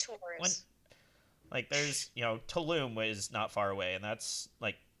 I like tours. There's, Tulum is not far away, and that's,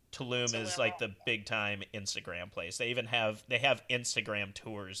 like... Tulum is like the big time Instagram place. They have Instagram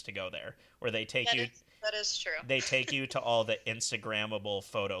tours to go there where they take that is true. They take you to all the Instagrammable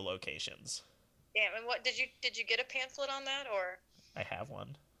photo locations. Damn, and what did you get a pamphlet on that, or? I have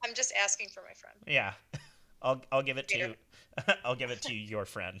one. I'm just asking for my friend. Yeah. I'll give it to I'll give it to your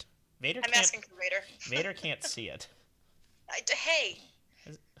friend. I'm asking for Vader. Vader can't see it. Hey.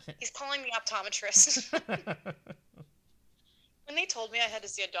 He's calling me optometrist. When they told me I had to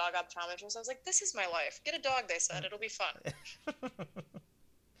see a dog optometrist, I was like, this is my life. Get a dog, they said. It'll be fun.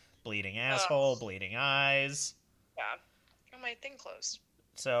 Bleeding asshole, bleeding eyes. Yeah. Oh, my thing closed.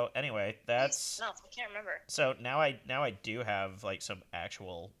 So, anyway, that's... No, I can't remember. So, now I do have, like, some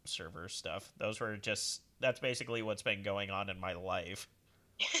actual server stuff. That's basically what's been going on in my life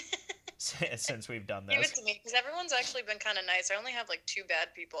since we've done this. Give it to me, because everyone's actually been kind of nice. I only have, like, 2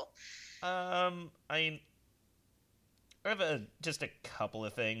 bad people. I have just a couple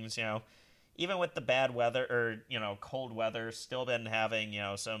of things, even with the bad weather or, cold weather, still been having,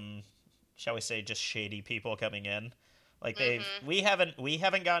 some, shall we say, just shady people coming in. Like we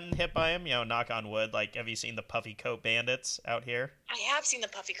haven't gotten hit by them, knock on wood. Like, have you seen the puffy coat bandits out here? I have seen the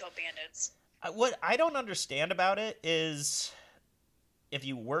puffy coat bandits. What I don't understand about it is if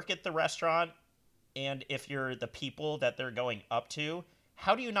you work at the restaurant and if you're the people that they're going up to,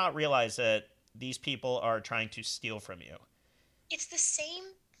 how do you not realize that these people are trying to steal from you? It's the same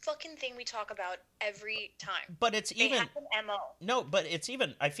fucking thing we talk about every time. But they have an MO. No, but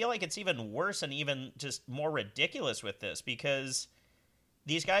I feel like it's even worse and even just more ridiculous with this, because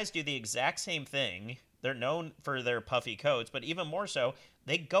these guys do the exact same thing. They're known for their puffy coats, but even more so,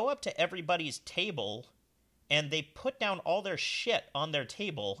 they go up to everybody's table and they put down all their shit on their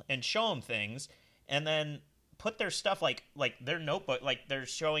table and show them things, and then put their stuff like their notebook, like they're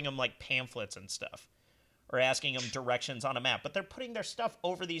showing them like pamphlets and stuff, or asking them directions on a map, but they're putting their stuff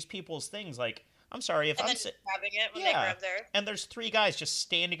over these people's things. Like, I'm sorry if And I'm then grabbing it when they yeah, grab theirs. and there's three guys just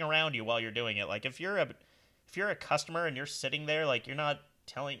standing around you while you're doing it. Like, if you're a customer and you're sitting there, like, you're not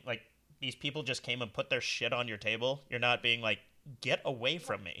telling, like, these people just came and put their shit on your table. You're not being like, get away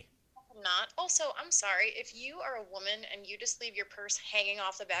from me. Not. Also, I'm sorry, if you are a woman and you just leave your purse hanging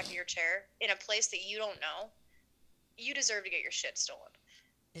off the back of your chair in a place that you don't know, you deserve to get your shit stolen.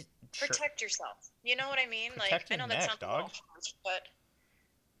 Sure. Protect yourself. You know what I mean? Protect like, I know your that neck, sounds a dog. little harsh, but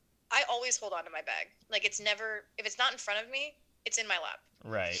I always hold on to my bag. Like, it's never, if it's not in front of me, it's in my lap.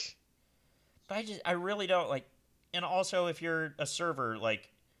 Right. But I really don't, like, and also if you're a server, like,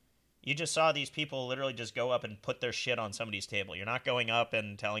 you just saw these people literally just go up and put their shit on somebody's table. You're not going up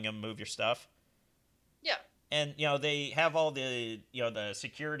and telling them move your stuff. Yeah. And, they have all the, the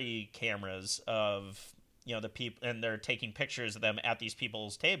security cameras of, the people, and they're taking pictures of them at these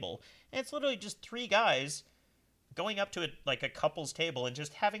people's table. And it's literally just three guys going up to a couple's table and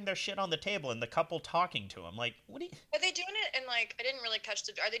just having their shit on the table and the couple talking to them. Like, what do you... Are they doing it in, like, I didn't really catch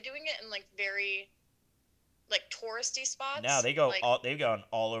are they doing it in, like, very, like, touristy spots? No, they've gone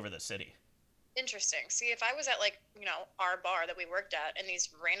all over the city. Interesting. See, if I was at, like, our bar that we worked at and these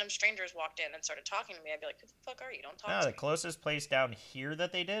random strangers walked in and started talking to me, I'd be like, who the fuck are you? Don't talk to The me. closest place down here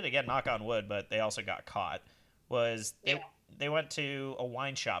that they did, again, knock on wood, but they also got caught, was they went to a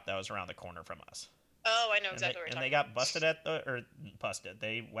wine shop that was around the corner from us. Oh, I know exactly what you're talking about. And they got busted.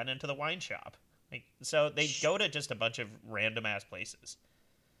 They went into the wine shop. So they go to just a bunch of random ass places.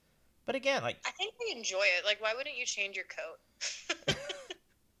 But again, like, I think they enjoy it. Like, why wouldn't you change your coat?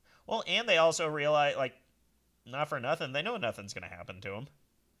 well, and they also realize, like, not for nothing, they know nothing's going to happen to them.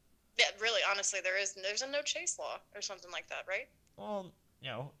 Yeah, really, honestly, there's a no chase law or something like that, right? Well,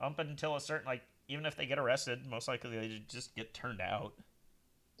 up until a certain, like, even if they get arrested, most likely they just get turned out.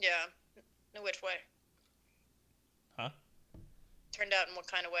 Yeah. In which way? Huh? Turned out in what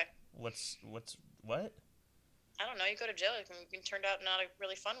kind of way? What? I don't know. You go to jail, you can be turned out in not a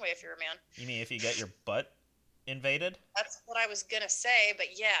really fun way if you're a man. You mean if you get your butt invaded? That's what I was gonna say,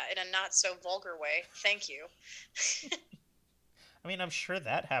 but yeah, in a not so vulgar way. Thank you. I mean, I'm sure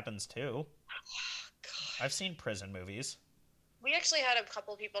that happens too. God. I've seen prison movies. We actually had a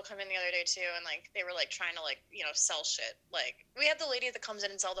couple people come in the other day too, and like they were like trying to sell shit. Like we had the lady that comes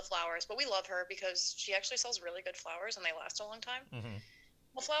in and sell the flowers, but we love her because she actually sells really good flowers and they last a long time. Mm-hmm.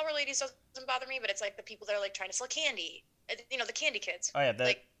 The flower ladies doesn't bother me, but it's like the people that are like trying to sell candy. The candy kids. Oh yeah,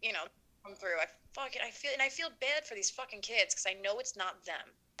 come through. I feel bad for these fucking kids because I know it's not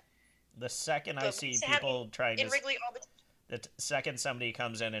them. The second I see people trying to Wrigley all the second somebody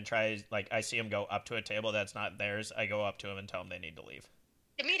comes in and tries, like, I see them go up to a table that's not theirs, I go up to them and tell them they need to leave.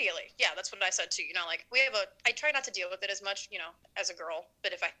 Immediately. Yeah, that's what I said too. I try not to deal with it as much, as a girl,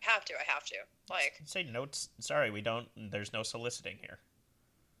 but if I have to, I have to. Like, say no, sorry, there's no soliciting here.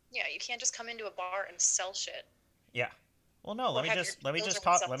 Yeah, you can't just come into a bar and sell shit. Yeah. Well, no, let me just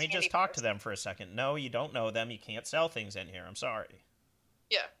talk to them for a second. No, you don't know them. You can't sell things in here. I'm sorry.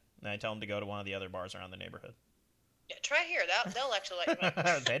 Yeah. And I tell them to go to one of the other bars around the neighborhood. Yeah, try here. They'll actually let you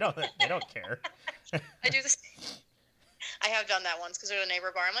in. They don't care. I do this. I have done that once because there's a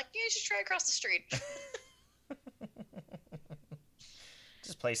neighbor bar. I'm like, yeah, you should try across the street.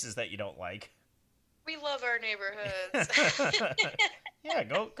 Just places that you don't like. We love our neighborhoods. Yeah,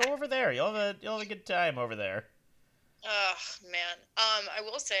 go over there. You'll have a good time over there. Oh man. I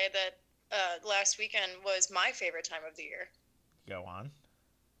will say that last weekend was my favorite time of the year. Go on.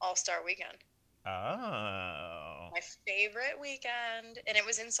 All-Star Weekend. Oh. My favorite weekend, and it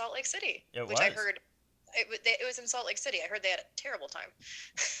was in Salt Lake City. Which I heard it was in Salt Lake City. I heard they had a terrible time.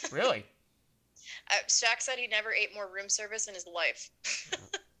 Really? Shaq said he never ate more room service in his life.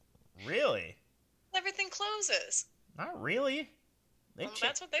 Really? Everything closes. Not really.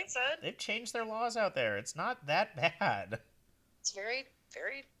 That's what they said. They've changed their laws out there. It's not that bad. It's very,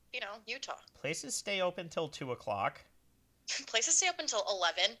 very, Utah. Places stay open till 2:00. Places stay up until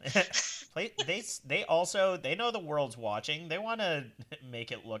 11. They know the world's watching. They want to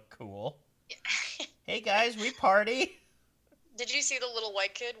make it look cool. Hey guys, we party. Did you see the little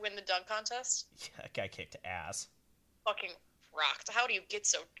white kid win the dunk contest? Yeah, that guy kicked ass. Fucking rocked. How do you get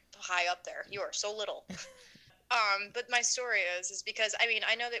so high up there? You are so little. But my story is because,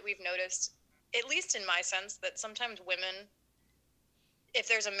 I know that we've noticed, at least in my sense, that sometimes women, if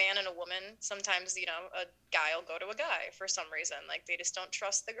there's a man and a woman, sometimes, a guy will go to a guy for some reason. Like, they just don't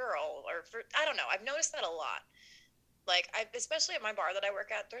trust the girl, I don't know. I've noticed that a lot. Like, especially at my bar that I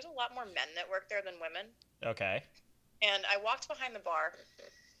work at, there's a lot more men that work there than women. Okay. And I walked behind the bar,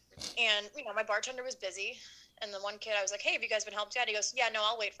 and, my bartender was busy. And the one kid, I was like, hey, have you guys been helped yet? He goes, yeah, no,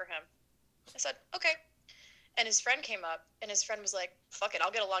 I'll wait for him. I said, okay. And his friend came up, and his friend was like, fuck it,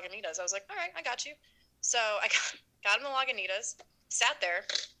 I'll get a Lagunitas. I was like, all right, I got you. So I got him the Lagunitas, sat there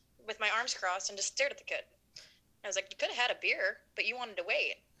with my arms crossed, and just stared at the kid. I was like, you could have had a beer, but you wanted to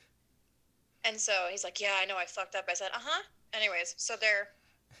wait. And so he's like, yeah, I know, I fucked up. I said, uh-huh. Anyways, so they're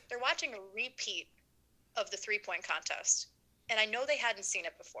watching a repeat of the 3-point contest. And I know they hadn't seen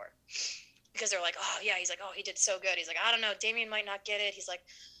it before. Because they're like, oh, yeah. He's like, oh, he did so good. He's like, I don't know, Damien might not get it. He's like,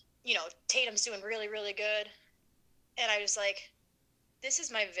 Tatum's doing really, really good. And I was like, this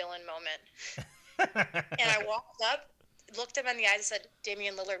is my villain moment. And I walked up, looked him in the eyes and said,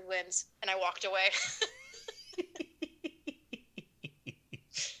 Damian Lillard wins. And I walked away.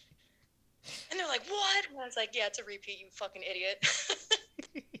 And they're like, what? And I was like, yeah, it's a repeat, you fucking idiot.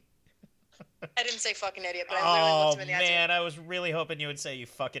 I didn't say fucking idiot, but I literally looked him in the eyes. Oh, man, I was really hoping you would say you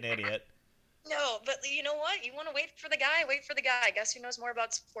fucking idiot. No, but you know what? You want to wait for the guy? Wait for the guy. Guess who knows more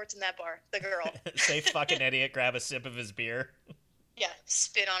about sports in that bar? The girl. Say fucking idiot, grab a sip of his beer. Yeah,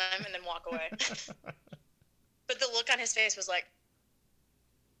 spit on him and then walk away. But the look on his face was like,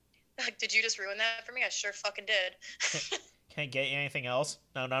 did you just ruin that for me? I sure fucking did. Can I get you anything else?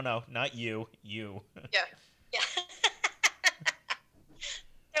 No, not you. You. Yeah.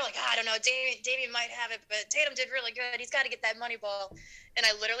 They're like, I don't know, Damian might have it, but Tatum did really good. He's got to get that money ball. And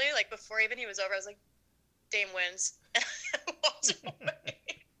I literally, like, before even he was over, I was like, Dame wins. And I walked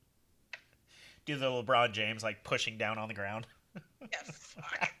away. Do the LeBron James, like, pushing down on the ground. Yeah,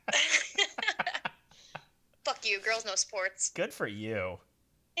 fuck. Fuck you, girls know sports. Good for you.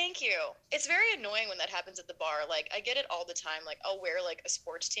 Thank you. It's very annoying when that happens at the bar. Like, I get it all the time. Like, I'll wear, like, a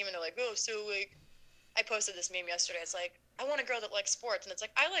sports team, and they're like, oh, so, like, I posted this meme yesterday. It's like, I want a girl that likes sports. And it's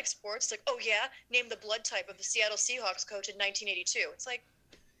like, I like sports. It's like, oh, yeah? Name the blood type of the Seattle Seahawks coach in 1982. It's like,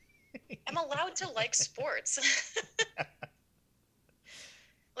 I'm allowed to like sports.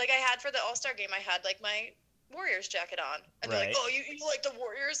 Like, I had for the All-Star game, I had, like, my Warriors jacket on. And they're like, oh, you like the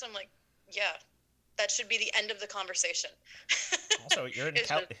Warriors? I'm like, yeah. That should be the end of the conversation. Also, you're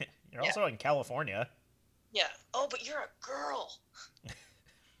also in California. Yeah. Oh, but you're a girl.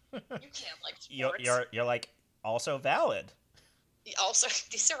 You can't like sports. You're like also valid. Also,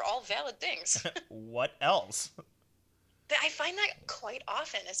 these are all valid things. What else? But I find that quite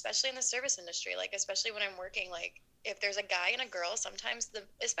often, especially in the service industry. Like, especially when I'm working, like, if there's a guy and a girl, sometimes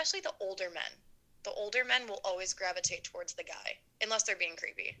especially the older men will always gravitate towards the guy, unless they're being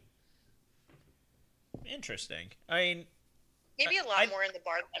creepy. Interesting. I mean, maybe a lot more in the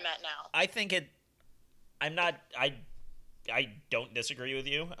bar that I'm at now. I think I don't disagree with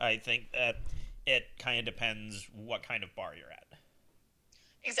you. I think that it kind of depends what kind of bar you're at.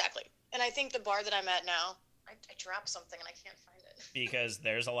 Exactly. And I think the bar that I'm at now, I dropped something and I can't find it. Because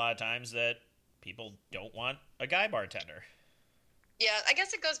there's a lot of times that people don't want a guy bartender. Yeah, I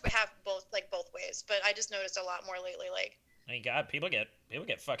guess it goes both ways. But I just noticed a lot more lately, like, I mean, God, people get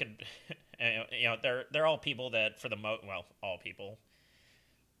fucking, they're all people that all people,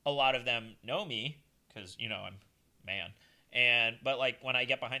 a lot of them know me because, I'm man. But like when I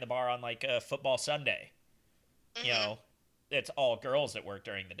get behind the bar on like a football Sunday, mm-hmm. It's all girls that work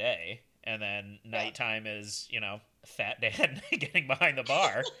during the day. And then nighttime is, fat dad getting behind the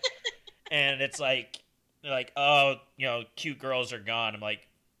bar. And it's like, they're like, oh, cute girls are gone. I'm like,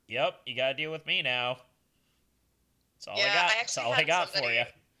 yep, you got to deal with me now. That's all I got. That's all I got for you.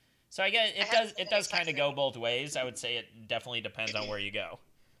 So I guess it does kind of go both ways. I would say it definitely depends on where you go.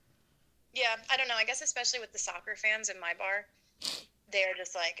 Yeah, I don't know. I guess especially with the soccer fans in my bar, they're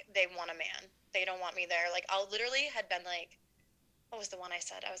just like, they want a man. They don't want me there. Like, I'll literally had been like, what was the one I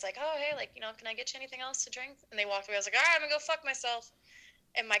said? I was like, oh, hey, like, can I get you anything else to drink? And they walked away. I was like, all right, I'm going to go fuck myself.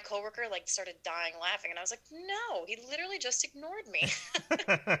 And my coworker, like, started dying laughing. And I was like, no, he literally just ignored me.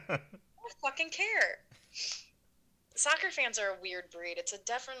 I don't fucking care. Soccer fans are a weird breed. It's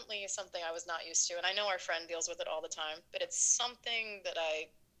definitely something I was not used to. And I know our friend deals with it all the time. But it's something that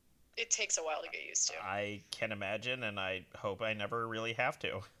it takes a while to get used to. I can imagine, and I hope I never really have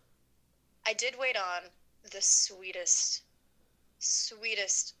to. I did wait on the sweetest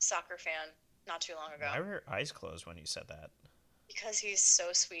soccer fan not too long ago. Why were your eyes closed when you said that? Because he's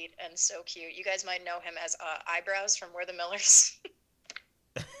so sweet and so cute. You guys might know him as Eyebrows from We're the Millers.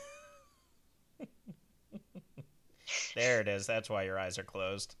 There it is. That's why your eyes are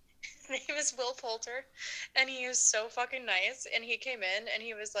closed. His name is Will Poulter, and he is so fucking nice. And he came in, and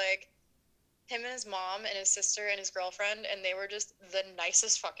he was like, him and his mom and his sister and his girlfriend, and they were just the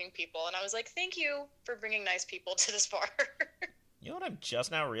nicest fucking people. And I was like, thank you for bringing nice people to this bar. You know what I'm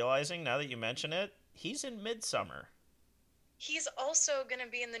just now realizing, now that you mention it? He's in Midsummer. He's also gonna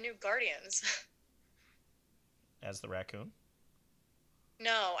be in the new Guardians. As the raccoon?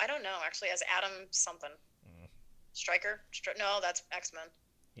 No, I don't know, actually, as Adam something. Mm. Stryker? No, that's X-Men.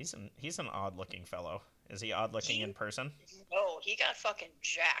 He's an odd-looking fellow. Is he odd-looking in person? No, he got fucking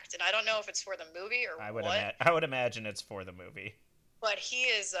jacked. And I don't know if it's for the movie or I what. would imagine it's for the movie. But he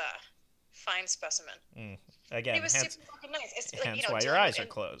is a fine specimen. Mm. Again, he was super fucking nice. It's like, hence why your eyes are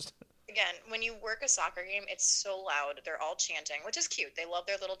closed. Again, when you work a soccer game, it's so loud. They're all chanting, which is cute. They love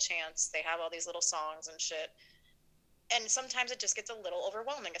their little chants. They have all these little songs and shit. And sometimes it just gets a little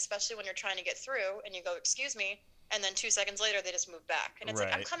overwhelming, especially when you're trying to get through and you go, excuse me, and then 2 seconds later they just move back. And it's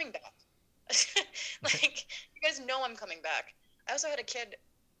like, I'm coming back. Like, you guys know I'm coming back. I also had a kid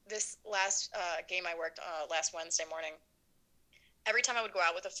this last game I worked last Wednesday morning. Every time I would go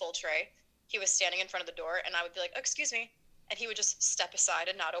out with a full tray, he was standing in front of the door, and I would be like, oh, excuse me, and he would just step aside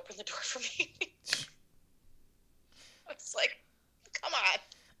and not open the door for me. I was like, come on.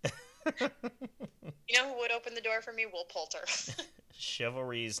 You know who would open the door for me? Will Poulter.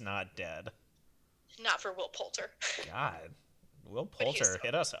 Chivalry's not dead. Not for Will Poulter. God. Will Poulter,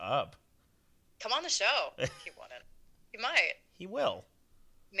 hit us up. Come on the show. He wouldn't. He might. He will.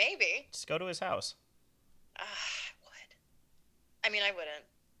 Maybe. Just go to his house. I would. I mean, I wouldn't.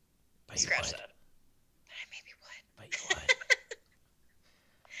 But Scratch you would. that. But I maybe would. But you would.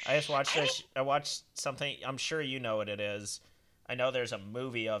 I just watched I watched something. I'm sure you know what it is. I know there's a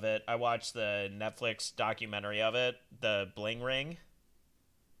movie of it. I watched the Netflix documentary of it, The Bling Ring.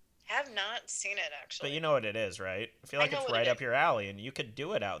 Have not seen it, actually. But you know what it is, right? I feel like it's right up your alley, and you could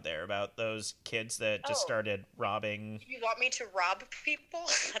do it out there about those kids that just started robbing. You want me to rob people?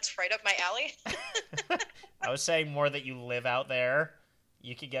 That's right up my alley. I was saying more that you live out there.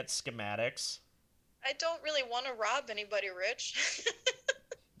 You could get schematics. I don't really want to rob anybody rich.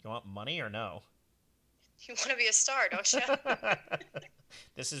 You want money or no? You want to be a star, don't you?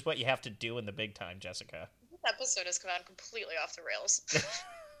 This is what you have to do in the big time, Jessica. This episode has gone completely off the rails.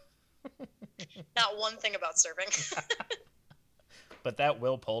 Not one thing about serving. But that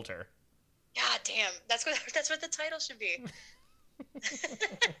Will Poulter. God damn, that's what the title should be.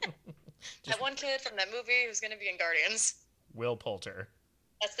 That one kid from that movie who's going to be in Guardians. Will Poulter.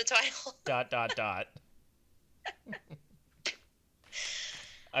 That's the title. ...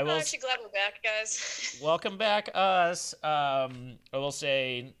 I'm actually glad we're back, guys. Welcome back, us. I will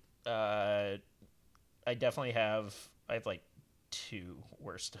say, I definitely have. I have like two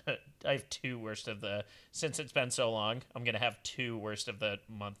worst. I have two worst of the. Since it's been so long, I'm gonna have two worst of the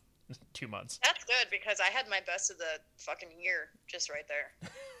month. 2 months. That's good because I had my best of the fucking year just right there.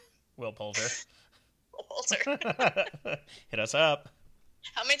 Will Poulter. Will Poulter. Hit us up.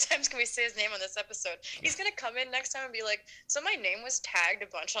 How many times can we say his name on this episode? He's going to come in next time and be like, so my name was tagged a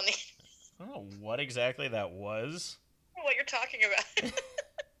bunch on the... I don't know what exactly that was. What you're talking about.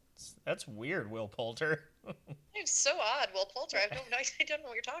 That's weird, Will Poulter. It's so odd, Will Poulter. I don't know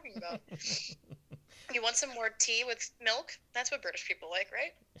what you're talking about. You want some more tea with milk? That's what British people like,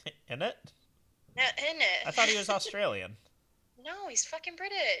 right? In it? Yeah, in it. I thought he was Australian. No, he's fucking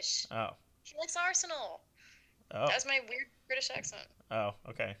British. Oh. He likes Arsenal. Oh. That's my weird British accent. Oh,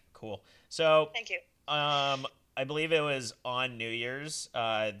 okay, cool. So, thank you. I believe it was on New Year's.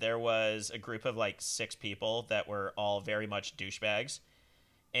 There was a group of like 6 people that were all very much douchebags,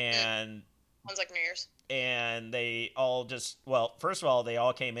 and sounds like New Year's. And they all just first of all, they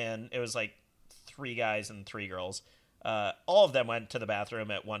all came in. It was like 3 guys and 3 girls. All of them went to the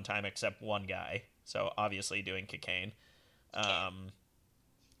bathroom at one time except one guy. So obviously doing cocaine.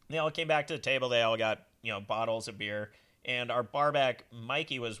 They all came back to the table. They all got bottles of beer. And our barback,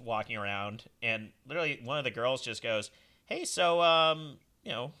 Mikey, was walking around, and literally one of the girls just goes, hey, so,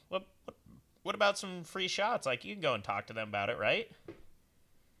 what about some free shots? Like, you can go and talk to them about it, right?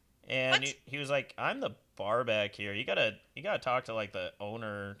 And he was like, I'm the barback here. You gotta talk to, like, the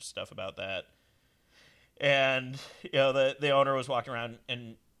owner stuff about that. And, the owner was walking around,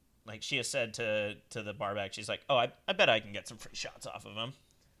 and, like, she has said to the barback, she's like, oh, I bet I can get some free shots off of him.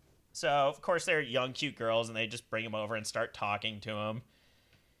 So, of course, they're young, cute girls, and they just bring him over and start talking to him.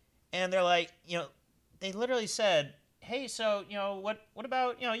 And they're like, they literally said, hey, so, what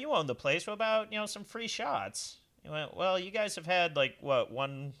about, you own the place. What about, some free shots? He went, well, you guys have had, like,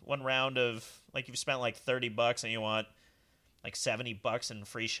 one round of, like, you've spent, like, $30 and you want, like, $70 in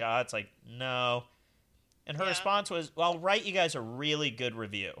free shots? Like, no. And her Yeah. response was, "Well, I'll write you guys a really good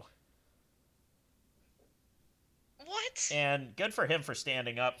review." What? And good for him for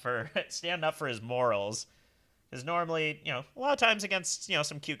standing up for his morals. Because normally, a lot of times against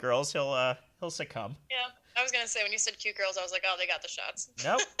some cute girls, he'll succumb. Yeah. I was gonna say when you said cute girls, I was like, oh, they got the shots.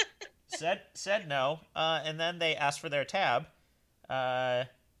 Nope. Said no. And then they asked for their tab,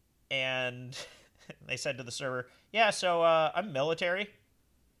 and they said to the server, "Yeah, so I'm military."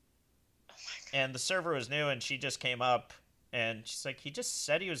 Oh my And the server was new, and she just came up, and she's like, "He just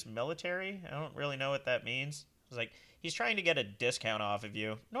said he was military. I don't really know what that means." I was like, "He's trying to get a discount off of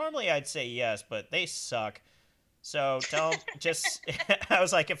you." Normally, I'd say yes, but they suck. So tell him just. I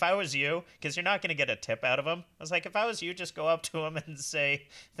was like, if I was you, because you're not going to get a tip out of him. I was like, if I was you, just go up to him and say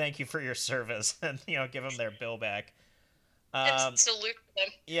thank you for your service, and give them their bill back. God. And salute them.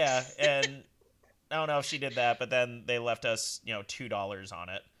 Yeah, and I don't know if she did that, but then they left us $2 on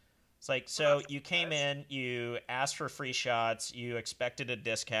it. It's like, so you came in, you asked for free shots, you expected a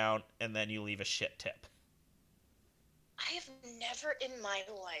discount, and then you leave a shit tip. I have never in my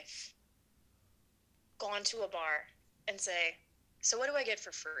life gone to a bar and say, so what do I get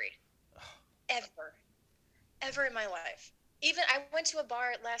for free? Ever. Ever in my life. Even I went to a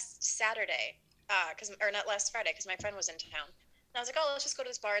bar last Saturday, or not last Friday, because my friend was in town. And I was like, oh, let's just go to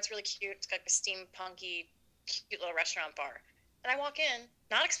this bar. It's really cute. It's got like a steampunky, cute little restaurant bar. And I walk in,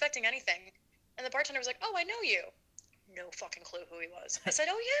 not expecting anything. And the bartender was like, oh, I know you. No fucking clue who he was. I said,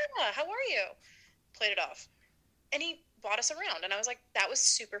 oh, yeah, how are you? Played it off. And he brought us around. And I was like, that was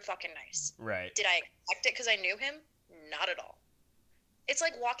super fucking nice. Right. Did I expect it because I knew him? Not at all. It's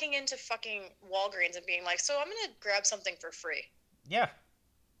like walking into fucking Walgreens and being like, so I'm going to grab something for free. Yeah.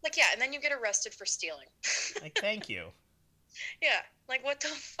 Like, yeah, and then you get arrested for stealing. Like, thank you. Yeah, like, what the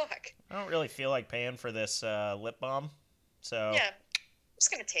fuck? I don't really feel like paying for this lip balm, so... Yeah, I'm just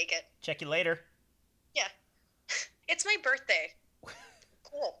going to take it. Check you later. Yeah. It's my birthday.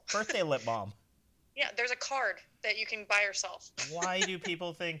 Cool. Birthday lip balm. Yeah, there's a card that you can buy yourself. Why do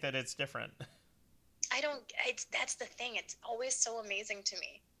people think that it's different? That's the thing. It's always so amazing to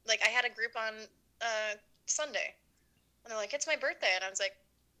me. Like, I had a group on Sunday, and they're like, it's my birthday. And I was like,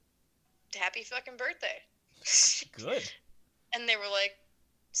 happy fucking birthday. Good. And they were like,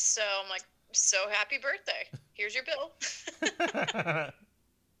 I'm like, so happy birthday. Here's your bill.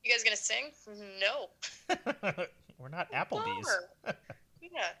 You guys gonna sing? No. We're not Applebee's.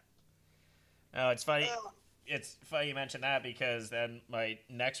 Yeah. Oh, it's funny. It's funny you mention that because then my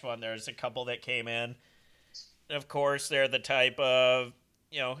next one, there's a couple that came in. Of course, they're the type of,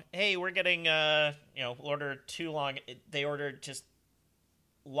 hey, we're getting, order too long. They ordered just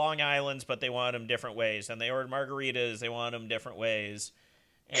Long Islands, but they want them different ways. And they ordered margaritas, they want them different ways.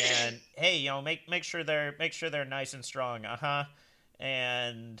 And hey, make sure they're nice and strong.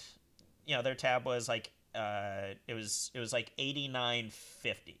 And their tab was like it was like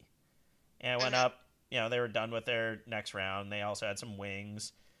 $89.50. And it went up, they were done with their next round. They also had some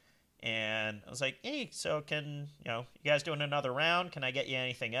wings. And I was like, hey, so can, you guys doing another round? Can I get you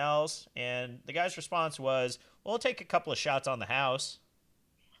anything else? And the guy's response was, well, we'll take a couple of shots on the house.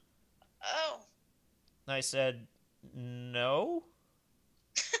 Oh. And I said, no.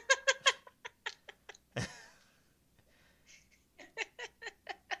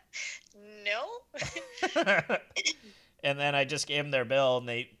 No. And then I just gave them their bill, and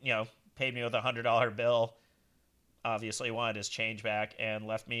they, paid me with $100 bill. Obviously wanted his change back and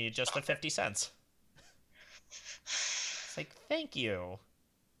left me just the 50 cents. It's like, thank you.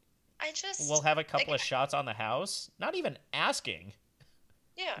 We'll have a couple of shots on the house. Not even asking.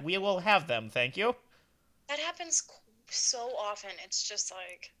 Yeah. We will have them, thank you. That happens so often. It's just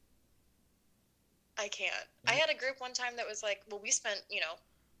like, I can't. I had a group one time that was like, well, we've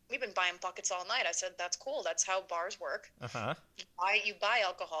been buying buckets all night. I said, that's cool. That's how bars work. Uh-huh. You buy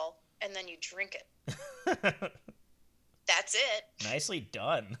alcohol, and then you drink it. That's it. Nicely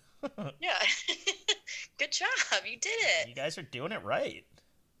done. Yeah. Good job. You did it. You guys are doing it right.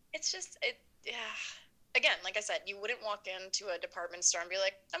 It's just, yeah. Again, like I said, you wouldn't walk into a department store and be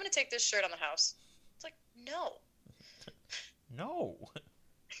like, I'm going to take this shirt on the house. It's like, no. No.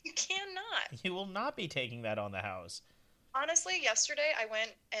 You cannot. You will not be taking that on the house. Honestly, yesterday I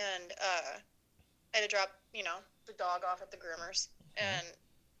went and I had to drop, the dog off at the groomers. Mm-hmm. And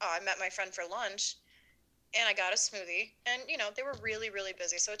I met my friend for lunch. And I got a smoothie. And, they were really, really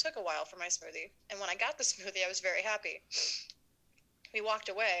busy. So it took a while for my smoothie. And when I got the smoothie, I was very happy. We walked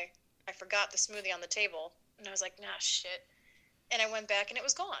away. I forgot the smoothie on the table. And I was like, nah, shit. And I went back and it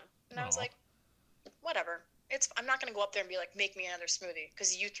was gone. And I was like, whatever. I'm not going to go up there and be like, make me another smoothie.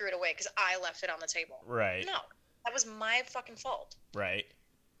 Because you threw it away because I left it on the table. Right. No. That was my fucking fault. Right.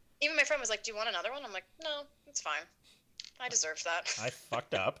 Even my friend was like, "Do you want another one?" I'm like, "No, it's fine. I deserved that." I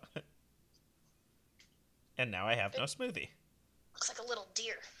fucked up, and now I have no It smoothie. looks like a little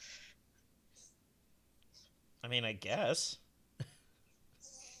deer. I mean, I guess.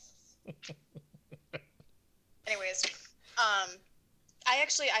 Anyways,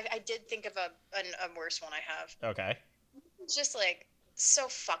 I did think of a worse one I have. Okay. It's just like so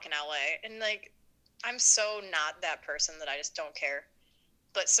fucking LA, and like I'm so not that person that I just don't care.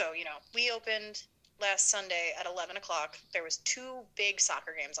 But so we opened last Sunday at 11 o'clock. There was two big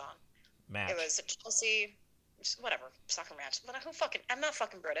soccer games on. It Match. was a Chelsea, whatever soccer match. But who fucking? I'm not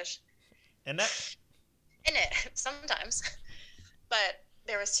fucking British. And that. In it sometimes, but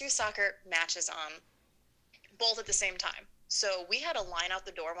there was two soccer matches on, both at the same time. So we had a line out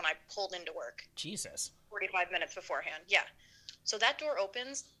the door when I pulled into work. Jesus. 45 minutes beforehand. Yeah. So that door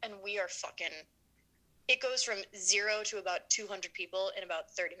opens and we are fucking. It goes from 0 to about 200 people in about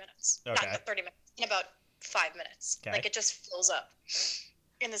 30 minutes. Okay. Not 30 minutes. In about 5 minutes. Okay. Like it just fills up.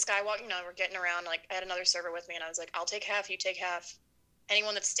 And this guy walking, we're getting around. Like I had another server with me, and I was like, "I'll take half. You take half.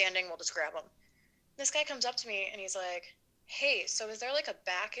 Anyone that's standing, we'll just grab them." This guy comes up to me and he's like, "Hey, so is there like a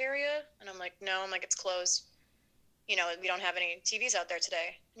back area?" And I'm like, "No." I'm like, "It's closed. We don't have any TVs out there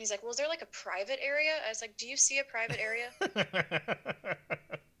today." And he's like, "Well, is there like a private area?" I was like, "Do you see a private area?"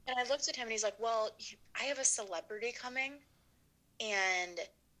 And I looked at him and he's like, "Well, I have a celebrity coming and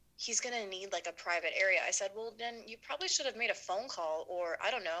he's going to need like a private area." I said, "Well, then you probably should have made a phone call, or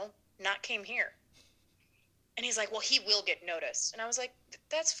I don't know, not came here." And he's like, "Well, he will get noticed." And I was like,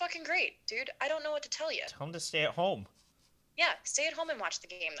 "That's fucking great, dude. I don't know what to tell you." Tell him to stay at home. Yeah, stay at home and watch the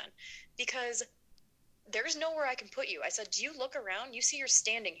game then. Because there's nowhere I can put you. I said, "Do you look around? You see you're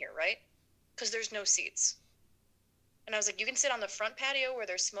standing here, right? Because there's no seats." And I was like, "You can sit on the front patio where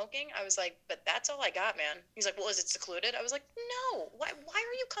they're smoking." I was like, "But that's all I got, man." He's like, "Well, is it secluded?" I was like, "No. Why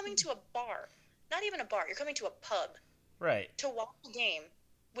are you coming to a bar? Not even a bar. You're coming to a pub Right. to watch a game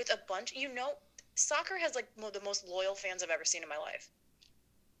with a bunch. Soccer has like the most loyal fans I've ever seen in my life.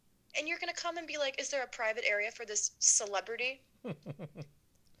 And you're going to come and be like, "Is there a private area for this celebrity?"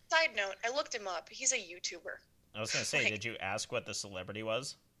 Side note, I looked him up. He's a YouTuber. I was going to say, Like, did you ask what the celebrity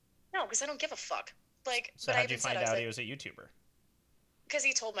was? no, because I don't give a fuck. So how'd you find out he was a YouTuber? Because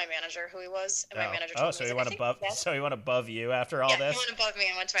he told my manager who he was, and my manager Oh, told me. so he went above you after all Yeah, this? he went above me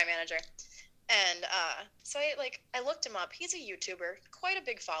and went to my manager. And so I looked him up. He's a YouTuber, quite a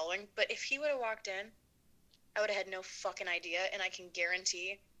big following. But if he would have walked in, I would have had no fucking idea. And I can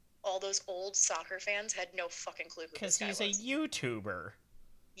guarantee all those old soccer fans had no fucking clue who this guy was. Because he's a YouTuber.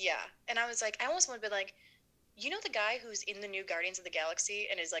 Yeah. And I was like, I almost would have been like, the guy who's in the new Guardians of the Galaxy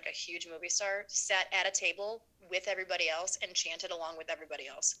and is like a huge movie star, sat at a table with everybody else and chanted along with everybody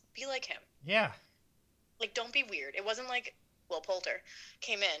else. Be like him. Yeah. Like, don't be weird. It wasn't like Will Poulter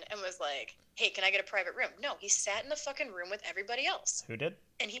came in and was like, "Hey, can I get a private room?" No, he sat in the fucking room with everybody else. Who did?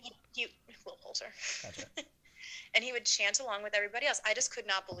 And he Will Poulter. Gotcha. And he would chant along with everybody else. I just could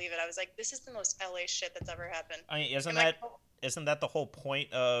not believe it. I was like, this is the most LA shit that's ever happened. I mean, isn't that the whole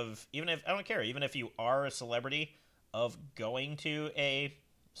point of, even if you are a celebrity, of going to a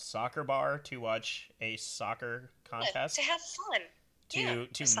soccer bar to watch a soccer contest? To have fun.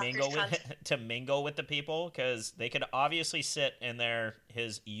 To mingle with the people, because they could obviously sit in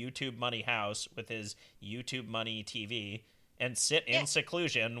his YouTube money house with his YouTube money TV and sit in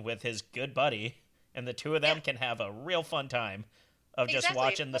seclusion with his good buddy, and the two of them can have a real fun time of just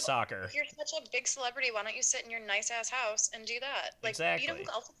watching the soccer. If you're such a big celebrity, why don't you sit in your nice ass house and do that? Like, exactly. You know who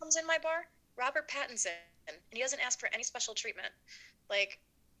also comes in my bar? Robert Pattinson, and he doesn't ask for any special treatment. Like,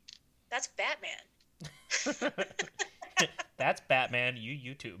 that's Batman. That's Batman. You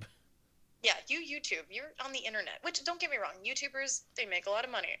YouTube. Yeah, you YouTube. You're on the internet. Which, don't get me wrong, YouTubers, they make a lot of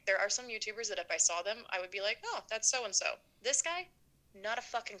money. There are some YouTubers that if I saw them, I would be like, "Oh, that's so-and-so." This guy, not a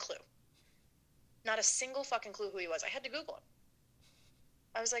fucking clue. Not a single fucking clue who he was. I had to Google him.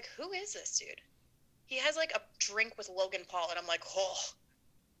 I was like, who is this dude? He has like a drink with Logan Paul, and I'm like, oh,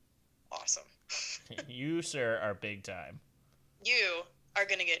 awesome. You, sir, are big time. You are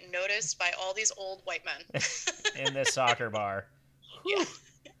going to get noticed by all these old white men. In this soccer bar. Yeah.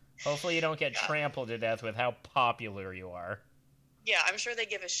 Hopefully you don't get trampled to death with how popular you are. Yeah, I'm sure they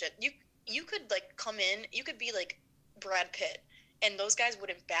give a shit. You could like come in, you could be like Brad Pitt, and those guys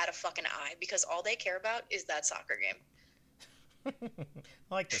wouldn't bat a fucking eye because all they care about is that soccer game.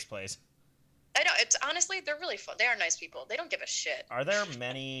 I like this place. I know, it's honestly, they're really fun. They are nice people. They don't give a shit. Are there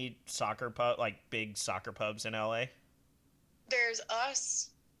many big soccer pubs in LA? There's us.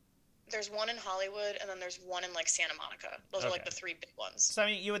 There's one in Hollywood, and then there's one in like Santa Monica. Those are like the three big ones. So I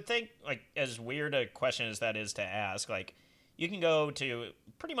mean, you would think, like, as weird a question as that is to ask, like, you can go to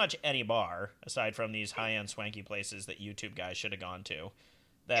pretty much any bar aside from these high-end swanky places that YouTube guys should have gone to.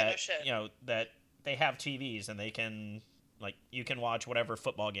 That no shit. That they have TVs and they can you can watch whatever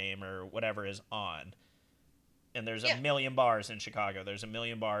football game or whatever is on. And there's a million bars in Chicago. There's a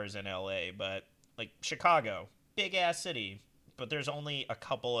million bars in LA, but Chicago, big ass city, but there's only a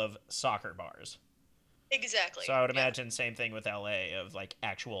couple of soccer bars. Exactly. So I would imagine same thing with LA of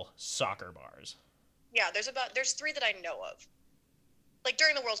actual soccer bars. Yeah, there's 3 that I know of.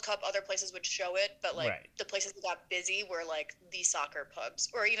 During the World Cup, other places would show it, but the places that got busy were the soccer pubs,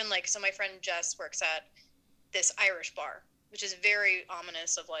 or even so my friend Jess works at this Irish bar, which is very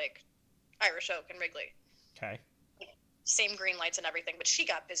ominous of Irish Oak and Wrigley. Okay. Same green lights and everything, but she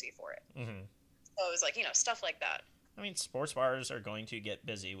got busy for it. Mm-hmm. So it was stuff like that. I mean, sports bars are going to get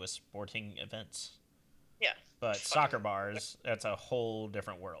busy with sporting events. Yeah. But soccer bars, that's a whole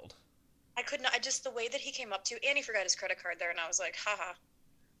different world. I could not. The way that he came up to, and he forgot his credit card there, and I was like, haha,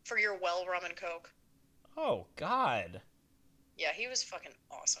 for your rum and Coke. Oh, God. Yeah, he was fucking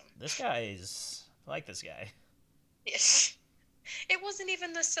awesome. I like this guy. Yes. It wasn't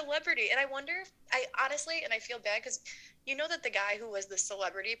even the celebrity, and I wonder if, honestly, and I feel bad, because that the guy who was the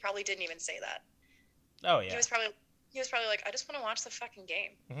celebrity probably didn't even say that. Oh, yeah. He was probably like, I just want to watch the fucking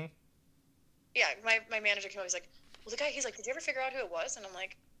game. Mm-hmm. Yeah, my manager came over, he's like, well, the guy, he's like, did you ever figure out who it was? And I'm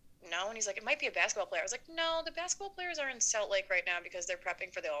like, no. And he's like, it might be a basketball player. I was like, no, the basketball players are in Salt Lake right now because they're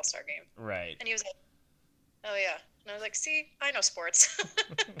prepping for the All-Star game. Right. And he was like, oh, yeah. And I was like, see, I know sports.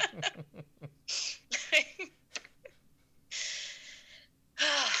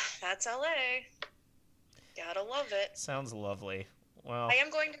 That's LA. Gotta love it. Sounds lovely. Well, I am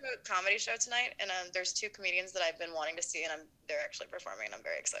going to a comedy show tonight, and there's 2 comedians that I've been wanting to see, and they're actually performing, and I'm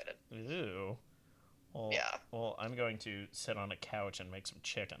very excited. Ooh. Well, yeah. Well, I'm going to sit on a couch and make some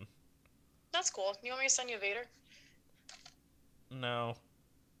chicken. That's cool. You want me to send you Vader? No.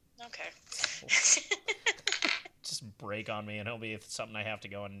 Okay. Just break on me, and it'll be something I have to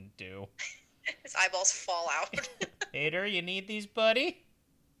go and do. His eyeballs fall out. Vader, you need these, buddy?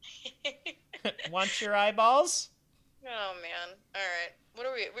 Want your eyeballs? Oh, man. All right. What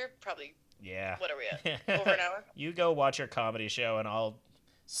are we? We're probably... Yeah. What are we at? Over an hour? You go watch your comedy show, and I'll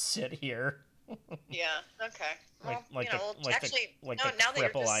sit here. Yeah. Okay. Well, now that you're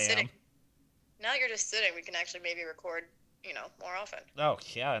just sitting, now that you're just sitting, we can actually maybe record, more often. Oh,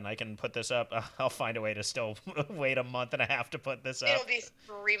 yeah, and I can put this up. I'll find a way to still wait a month and a half to put this up. It'll be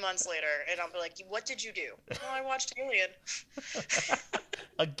 3 months later, and I'll be like, what did you do? Well, I watched Alien.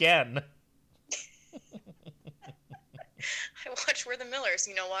 Again. I watched We're the Millers.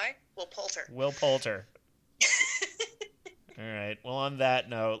 You know why? Will Poulter. Will Poulter. All right. Well, on that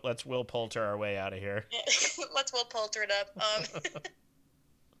note, let's Will Poulter our way out of here. Let's Will Poulter it up.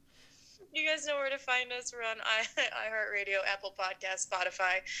 You guys know where to find us. We're on iHeartRadio, Apple Podcasts,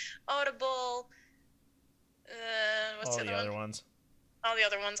 Spotify, Audible. What's all the other ones? All the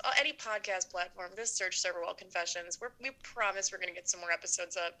other ones. Any podcast platform. Just search Serverwell Confessions. We promise we're going to get some more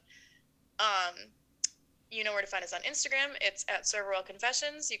episodes up. You know where to find us on Instagram. It's at Serverwell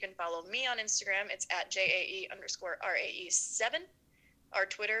Confessions. You can follow me on Instagram. It's at JAE_RAE7. Our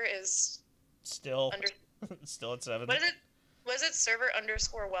Twitter is still at 7. What is it? Was it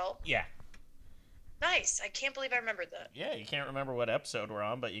server_well? Yeah. Nice. I can't believe I remembered that. Yeah, you can't remember what episode we're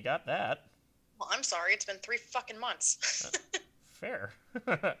on, but you got that. Well, I'm sorry. It's been 3 fucking months. Fair.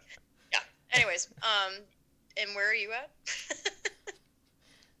 Yeah. Anyways, and where are you at?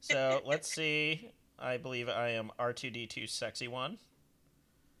 So, let's see. I believe I am R2D2 Sexy 1.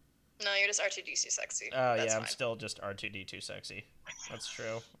 No, you're just R2D2 Sexy. Oh, yeah, I'm still just R2D2 Sexy. That's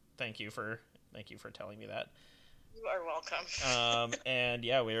true. Thank you for telling me that. You are welcome. And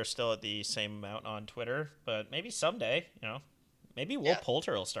yeah, we are still at the same amount on Twitter, but maybe someday, maybe Will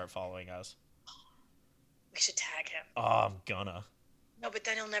Poulter will start following us. We should tag him. Oh, I'm gonna. No, but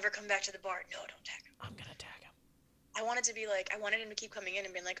then he'll never come back to the bar. No, don't tag him. I'm gonna tag him. I wanted him to keep coming in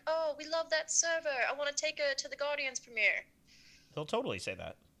and being like, oh, we love that server. I want to take it to the Guardians premiere. He'll totally say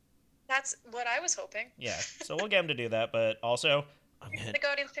that. That's what I was hoping. Yeah, so we'll get him to do that, but also... The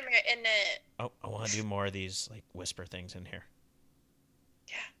Guardians premiere in it. Oh, I want to do more of these whisper things in here.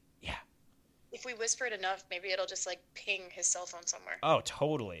 Yeah. If we whisper it enough, maybe it'll just ping his cell phone somewhere. Oh,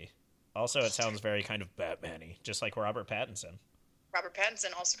 totally. Also, it sounds very kind of Batman-y, just like Robert Pattinson. Robert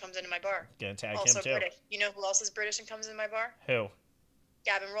Pattinson also comes into my bar. Gonna tag also him too. British. You know who else is British and comes in my bar? Who?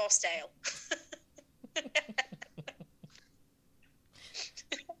 Gavin Rossdale.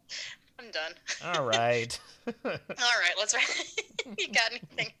 I'm done. All right. All right, let's wrap. You got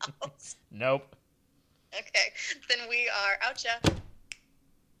anything else? Nope. Okay, then we are out, ya.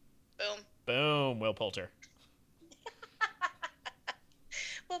 Boom. Boom, Will Poulter.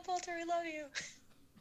 Will Poulter, we love you.